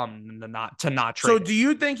dumb to not trade. So him. Do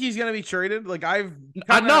you think he's going to be traded?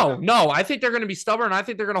 No. I think they're going to be stubborn. I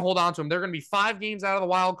think they're going to hold on to him. They're going to be 5 games out of the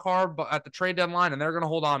wild card, but at the trade deadline, and they're going to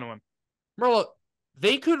hold on to him. Bro, look,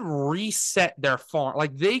 they could reset their farm.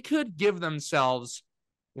 They could give themselves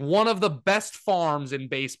one of the best farms in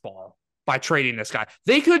baseball by trading this guy.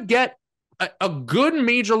 They could get a good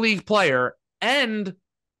major league player and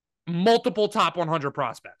multiple top 100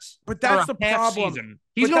 prospects. But that's the problem. Season.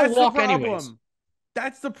 He's going to walk anyways.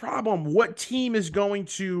 That's the problem. What team is going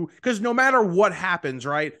to, because no matter what happens,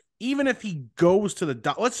 right? Even if he goes to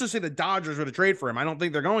let's just say the Dodgers were to trade for him. I don't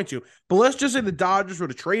think they're going to, but let's just say the Dodgers were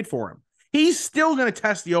to trade for him. He's still going to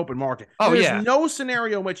test the open market. There's no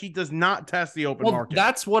scenario in which he does not test the open market.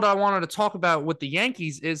 That's what I wanted to talk about with the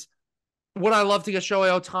Yankees is, would I love to get Shohei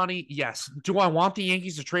Ohtani? Yes. Do I want the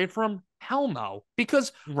Yankees to trade for him? Hell no.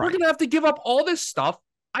 Because we're going to have to give up all this stuff.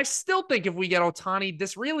 I still think if we get Ohtani,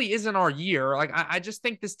 this really isn't our year. I just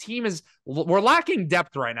think this team we're lacking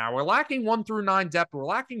depth right now. We're lacking 1 through 9 depth. We're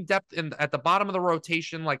lacking depth at the bottom of the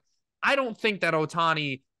rotation. I don't think that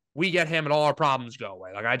Ohtani, we get him and all our problems go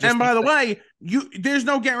away. And by the way, there's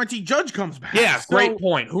no guarantee Judge comes back. Yeah, great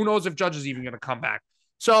point. Who knows if Judge is even going to come back?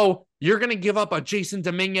 So you're going to give up a Jason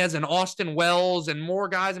Dominguez and Austin Wells and more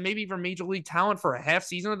guys and maybe even major league talent for a half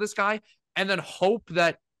season of this guy and then hope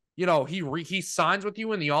that, he signs with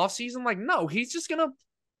you in the offseason? No, he's just going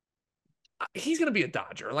to be a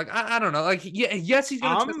Dodger. I don't know. Yes, he's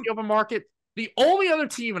going to test the open market. The only other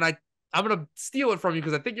team, and gonna steal it from you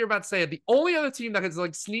because I think you're about to say it. The only other team that is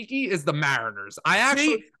like sneaky is the Mariners.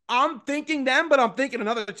 I'm thinking them, but I'm thinking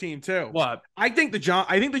another team too. What? I think the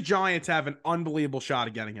Giants have an unbelievable shot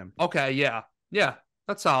at getting him. Okay, yeah.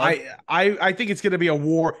 That's solid. I think it's going to be a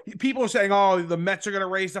war. People are saying, "Oh, the Mets are going to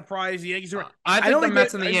raise the prize." The Yankees are. I think the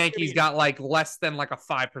Mets and the Yankees got like less than like a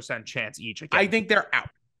 5% chance each. Again. I think they're out.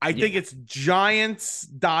 I think it's Giants,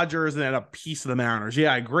 Dodgers, and then a piece of the Mariners.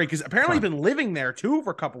 Yeah, I agree. Because apparently he's been living there too for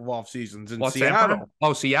a couple of off seasons in Seattle.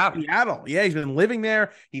 Oh, Seattle. Yeah, he's been living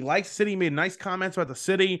there. He likes the city. He made nice comments about the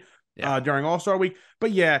city during All-Star Week.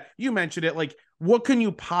 But yeah, you mentioned it. Like, what can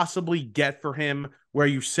you possibly get for him where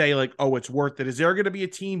you say, like, oh, it's worth it? Is there going to be a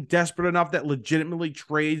team desperate enough that legitimately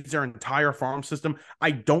trades their entire farm system? I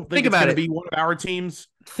don't think it's going to be one of our teams.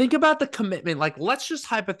 Think about the commitment. Like, let's just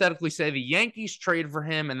hypothetically say the Yankees trade for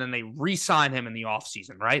him and then they re-sign him in the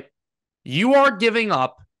offseason, right? You are giving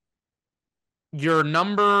up your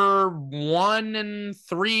number 1 and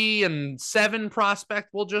 3 and 7 prospect,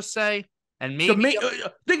 we'll just say. And maybe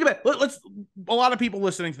think about it. A lot of people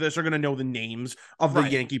listening to this are going to know the names of the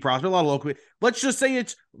Yankee prospect. A lot of local. Let's just say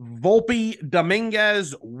it's Volpe,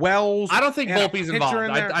 Dominguez, Wells. I don't think Volpe's involved.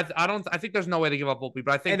 I think there's no way to give up Volpe.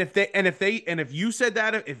 But I think if you said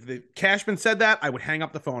that, if the Cashman said that, I would hang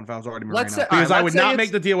up the phone if I was already Moreno because I would not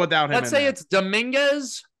make the deal without him. Let's say it's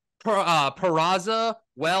Dominguez, Peraza,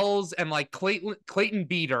 Wells, and like Clayton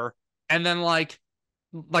Beater, and then like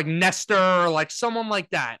Nestor, like someone like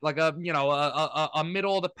that, like a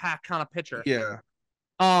middle of the pack kind of pitcher. Yeah.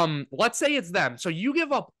 Let's say it's them. So you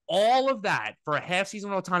give up all of that for a half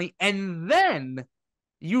season with Ohtani, and then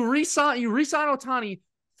you resign Ohtani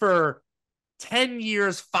for 10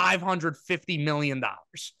 years, $550 million.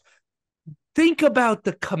 Think about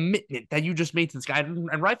the commitment that you just made to this guy,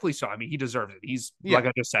 and rightfully so. I mean, he deserves it. He's like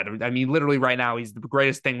I just said. I mean, literally right now, he's the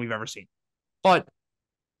greatest thing we've ever seen. But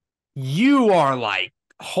you are like,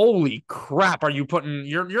 holy crap! Are you putting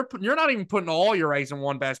you're not even putting all your eggs in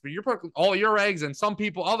one basket? You're putting all your eggs and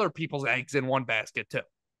other people's eggs in one basket too.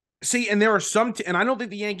 See, and there are some, and I don't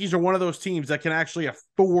think the Yankees are one of those teams that can actually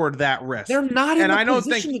afford that risk. They're not in the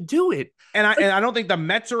position to do it. And I don't think the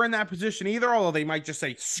Mets are in that position either, although they might just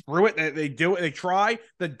say, screw it. They do it. They try.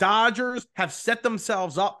 The Dodgers have set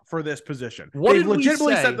themselves up for this position. They've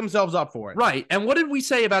legitimately set themselves up for it. Right. And what did we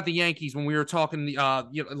say about the Yankees when we were talking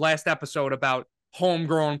last episode about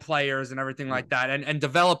homegrown players and everything like that and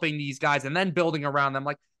developing these guys and then building around them?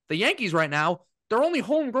 Like the Yankees right now, their only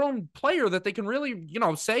homegrown player that they can really,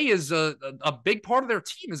 say is a big part of their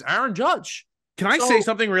team is Aaron Judge. Can I say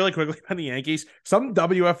something really quickly about the Yankees? Some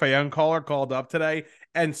WFAN caller called up today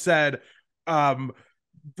and said,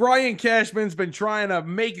 Brian Cashman's been trying to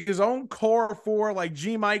make his own core four like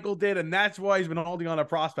G. Michael did, and that's why he's been holding on to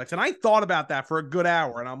prospects. And I thought about that for a good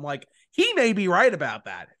hour, and I'm like, he may be right about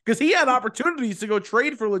that because he had opportunities to go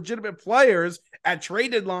trade for legitimate players at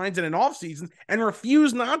trade deadlines and in off seasons and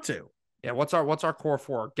refused not to. Yeah, what's our core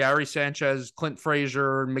four? Gary Sanchez, Clint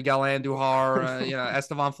Frazier, Miguel Andujar,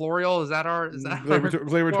 Estevan Florial. Is that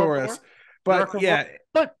Gleyber Torres? But yeah,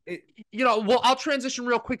 I'll transition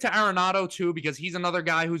real quick to Arenado too because he's another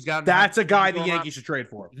guy who's got. That's a guy the Yankees should trade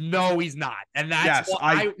for. No, he's not, and that's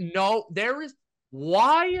I know there is.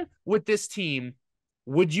 Why with this team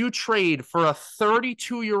would you trade for a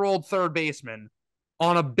 32-year-old third baseman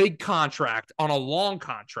on a big contract, on a long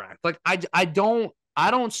contract? Like I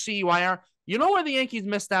don't see why. You know where the Yankees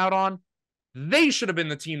missed out on? They should have been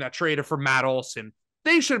the team that traded for Matt Olson.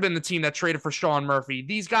 They should have been the team that traded for Sean Murphy.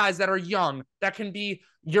 These guys that are young, that can be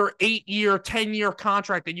your 8-year, 10-year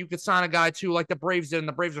contract that you could sign a guy to like the Braves did, and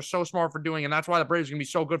the Braves are so smart for doing, and that's why the Braves are going to be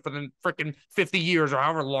so good for the freaking 50 years or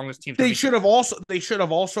however long this team. They should have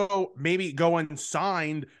also maybe go and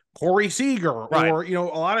signed Corey Seager or, a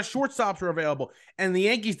lot of shortstops are available. And the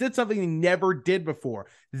Yankees did something they never did before.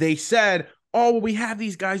 They said, oh, well, we have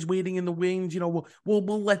these guys waiting in the wings.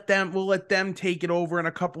 We'll let them take it over in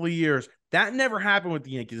a couple of years. That never happened with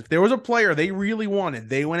the Yankees. If there was a player they really wanted,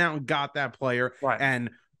 they went out and got that player. Right. And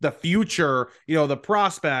the future, the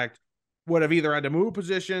prospect would have either had to move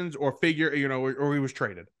positions or figure, or he was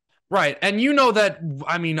traded. Right. And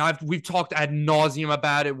we've talked ad nauseum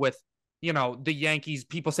about it with, the Yankees.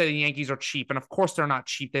 People say the Yankees are cheap. And of course they're not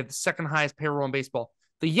cheap. They have the second highest payroll in baseball.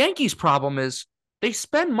 The Yankees' problem is they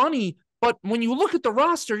spend money, but when you look at the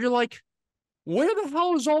roster, you're like, where the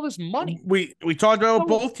hell is all this money? We talked about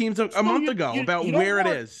both teams a month ago about where it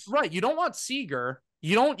is. Right. You don't want Seager.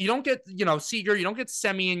 You don't get, Seager. You don't get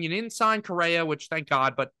Semien. You didn't sign Correa, which thank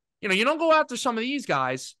God. But, you don't go after some of these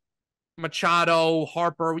guys. Machado,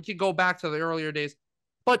 Harper. We could go back to the earlier days.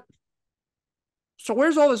 But so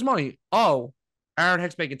where's all this money? Oh, Aaron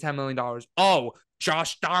Hicks making $10 million. Oh,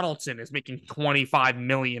 Josh Donaldson is making $25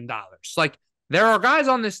 million. Like, there are guys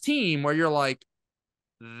on this team where you're like,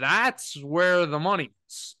 that's where the money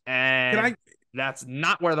is. And that's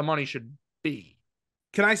not where the money should be.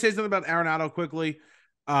 Can I say something about Arenado quickly?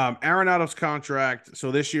 Arenado's contract,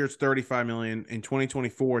 so this year it's $35 million. In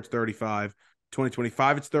 2024, it's 35.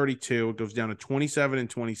 2025, it's 32. It goes down to 27 and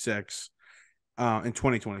 26 in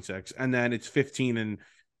 2026. And then it's 15 in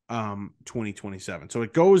 2027. So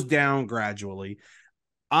it goes down gradually.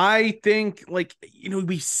 I think, like,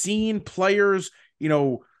 we've seen players,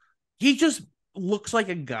 he just looks like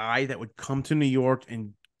a guy that would come to New York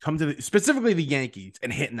and come to specifically the Yankees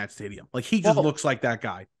and hit in that stadium. Like, he just looks like that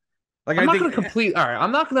guy. Like, I'm not going to complete. All right,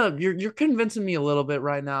 I'm not going to. You're convincing me a little bit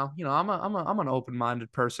right now. I'm an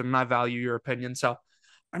open-minded person, and I value your opinion. So,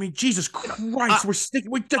 I mean, Jesus Christ, we're sticking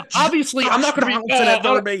with obviously. I'm not going to be at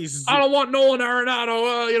third base. I don't want Nolan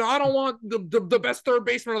Arenado. I don't want the best third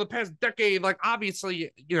baseman of the past decade. Like, obviously,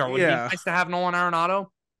 it'd be nice to have Nolan Arenado.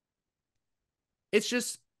 It's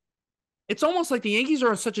just, it's almost like the Yankees are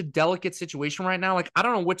in such a delicate situation right now. Like, I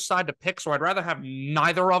don't know which side to pick, so I'd rather have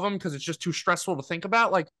neither of them because it's just too stressful to think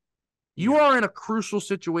about. Like, you are in a crucial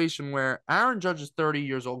situation where Aaron Judge is 30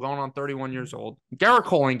 years old, going on 31 years old. Garrett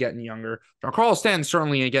Cole ain't getting younger. Giancarlo Stanton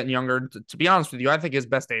certainly ain't getting younger. To be honest with you, I think his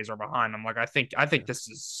best days are behind him. Like, I think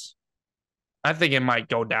it might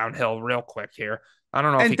go downhill real quick here. I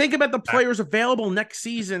don't know. And think about the players available next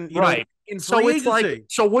season, right? In so free it's agency. like,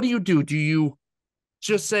 so what do you do? Do you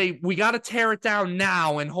just say we got to tear it down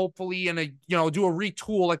now and hopefully do a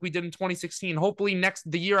retool like we did in 2016? Hopefully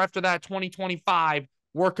the year after that, 2025.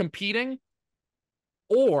 We're competing,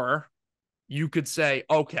 or you could say,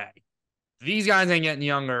 okay, these guys ain't getting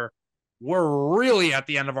younger. We're really at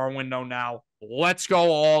the end of our window now. Let's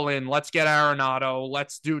go all in. Let's get Arenado.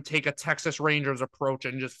 Let's take a Texas Rangers approach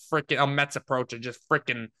and just a Mets approach and just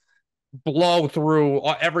blow through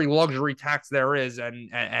every luxury tax there is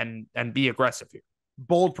and be aggressive here.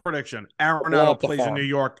 Bold prediction. Arenado plays in New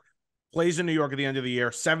York. Plays in New York at the end of the year.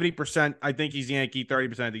 70%, I think he's Yankee.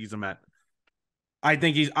 30%, I think he's a Met. I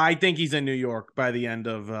think he's in New York by the end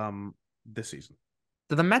of this season.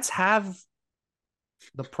 Do the Mets have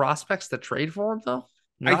the prospects to trade for him though?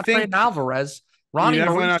 I think Alvarez, Ronnie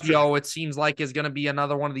Mauricio, it seems like is going to be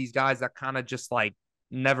another one of these guys that kind of just like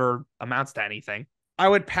never amounts to anything. I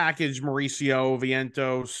would package Mauricio,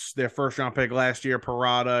 Vientos, their first round pick last year,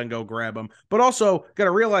 Parada, and go grab them. But also got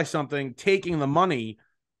to realize something: taking the money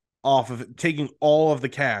off of it, taking all of the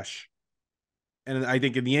cash. And I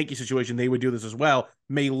think in the Yankee situation, they would do this as well,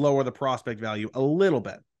 may lower the prospect value a little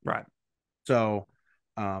bit. Right. So,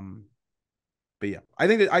 but yeah, I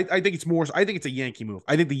think it's a Yankee move.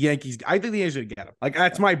 I think the Yankees would get him. Like,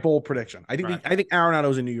 that's my bold prediction. I think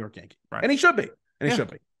Arenado's a New York Yankee. Right. And he should be. He should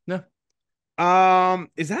be. Yeah.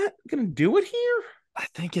 Is that going to do it here? I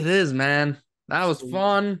think it is, man. That was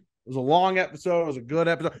fun. It was a long episode. It was a good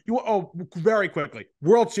episode. Very quickly.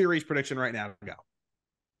 World Series prediction right now. Go.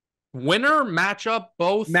 Winner, matchup,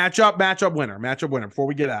 both. Matchup, winner. Before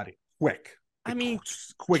we get out of here, quick. I mean,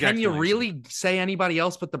 can you really say anybody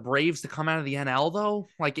else but the Braves to come out of the NL though?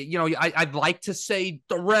 Like, I'd like to say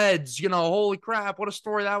the Reds. Holy crap, what a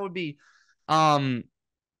story that would be. I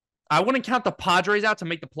wouldn't count the Padres out to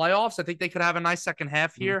make the playoffs. I think they could have a nice second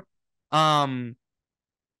half here. I'm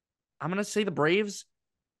gonna say the Braves.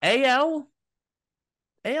 AL's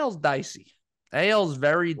dicey. AL's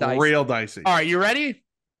very dicey. Real dicey. All right, you ready?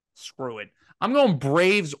 Screw it. I'm going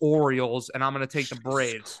Braves, Orioles, and I'm going to take the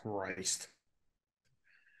Braves. Christ.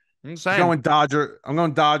 I'm saying. I'm going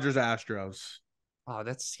Dodgers, Astros. Oh,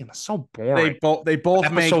 that's so boring. They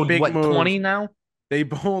both make big moves. 20 now? They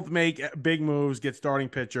both make big moves, get starting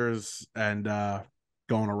pitchers, and go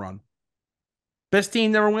on a run. Best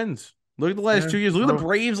team never wins. Look at the last 2 years. Look at the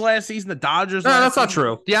Braves last season, the Dodgers. No, that's not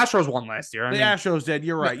true. The Astros won last year. Astros did.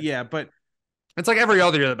 You're right. Yeah, but it's like every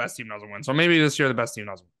other year the best team doesn't win. So maybe this year the best team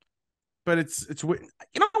doesn't win. But it's what?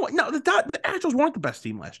 No, the Astros weren't the best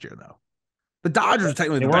team last year though. The Dodgers are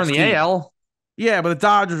technically the best team. They were in the AL. Yeah, but the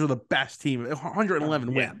Dodgers were the best team.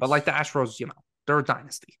 111 wins. But like the Astros, they're a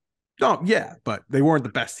dynasty. Oh, yeah, but they weren't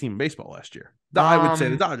the best team in baseball last year. I would say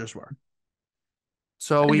the Dodgers were.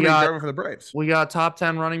 So we got for the Braves. We got top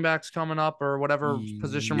 10 running backs coming up, or whatever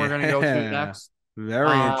position we're going to go to next.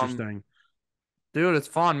 Very interesting, dude. It's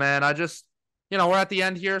fun, man. I just, we're at the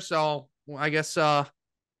end here, so I guess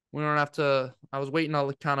we don't have to. I was waiting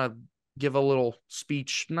to kind of give a little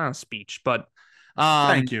speech, not a speech, but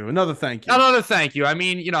thank you. Another thank you. I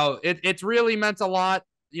mean, it's really meant a lot.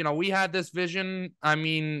 We had this vision. I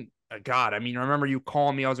mean, God, I remember you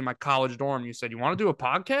calling me. I was in my college dorm. You said, you want to do a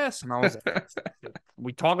podcast? And I was like,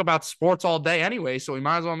 we talk about sports all day anyway, so we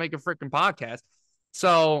might as well make a freaking podcast.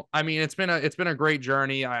 So, I mean, it's been a great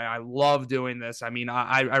journey. I love doing this. I mean,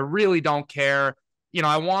 I really don't care.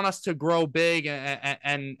 I want us to grow big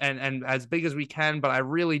and as big as we can, but I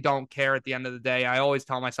really don't care at the end of the day. I always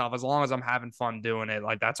tell myself, as long as I'm having fun doing it,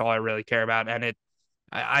 like that's all I really care about. And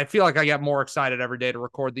I feel like I get more excited every day to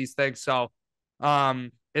record these things. So,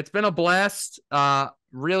 it's been a blast.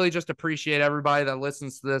 Really just appreciate everybody that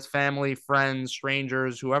listens to this, family, friends,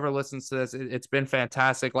 strangers, whoever listens to this. It's been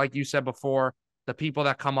fantastic. Like you said before, the people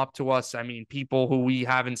that come up to us, I mean, people who we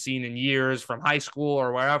haven't seen in years from high school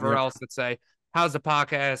or wherever else that say, how's the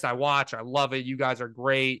podcast? I watch, I love it. You guys are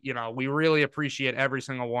great. We really appreciate every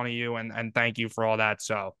single one of you and thank you for all that.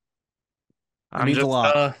 So I'm means just a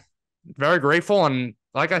lot. Very grateful. And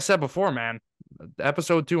like I said before, man,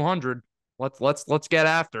 episode 200, let's get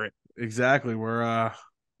after it. Exactly. We're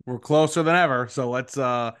closer than ever. So let's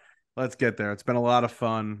get there. It's been a lot of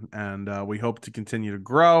fun, and we hope to continue to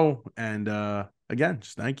grow. And again,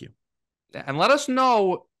 just thank you. And let us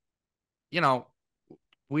know,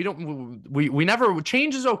 we never,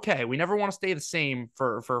 change is okay. We never want to stay the same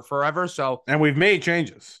for forever. So, and we've made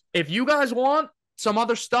changes. If you guys want some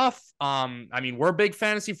other stuff, I mean, we're big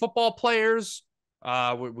fantasy football players.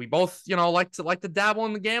 We both, like to dabble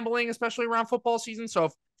in the gambling, especially around football season. So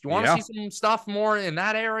if you want to see some stuff more in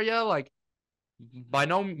that area, like by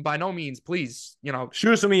no means, please,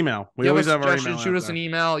 shoot us an email. We always have our email. Shoot us an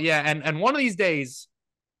email. Yeah. And one of these days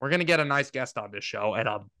we're going to get a nice guest on this show. And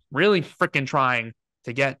I'm really freaking trying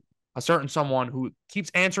to get a certain someone who keeps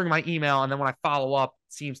answering my email. And then when I follow up,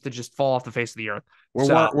 seems to just fall off the face of the earth. We're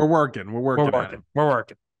working. We're working. We're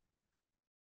working.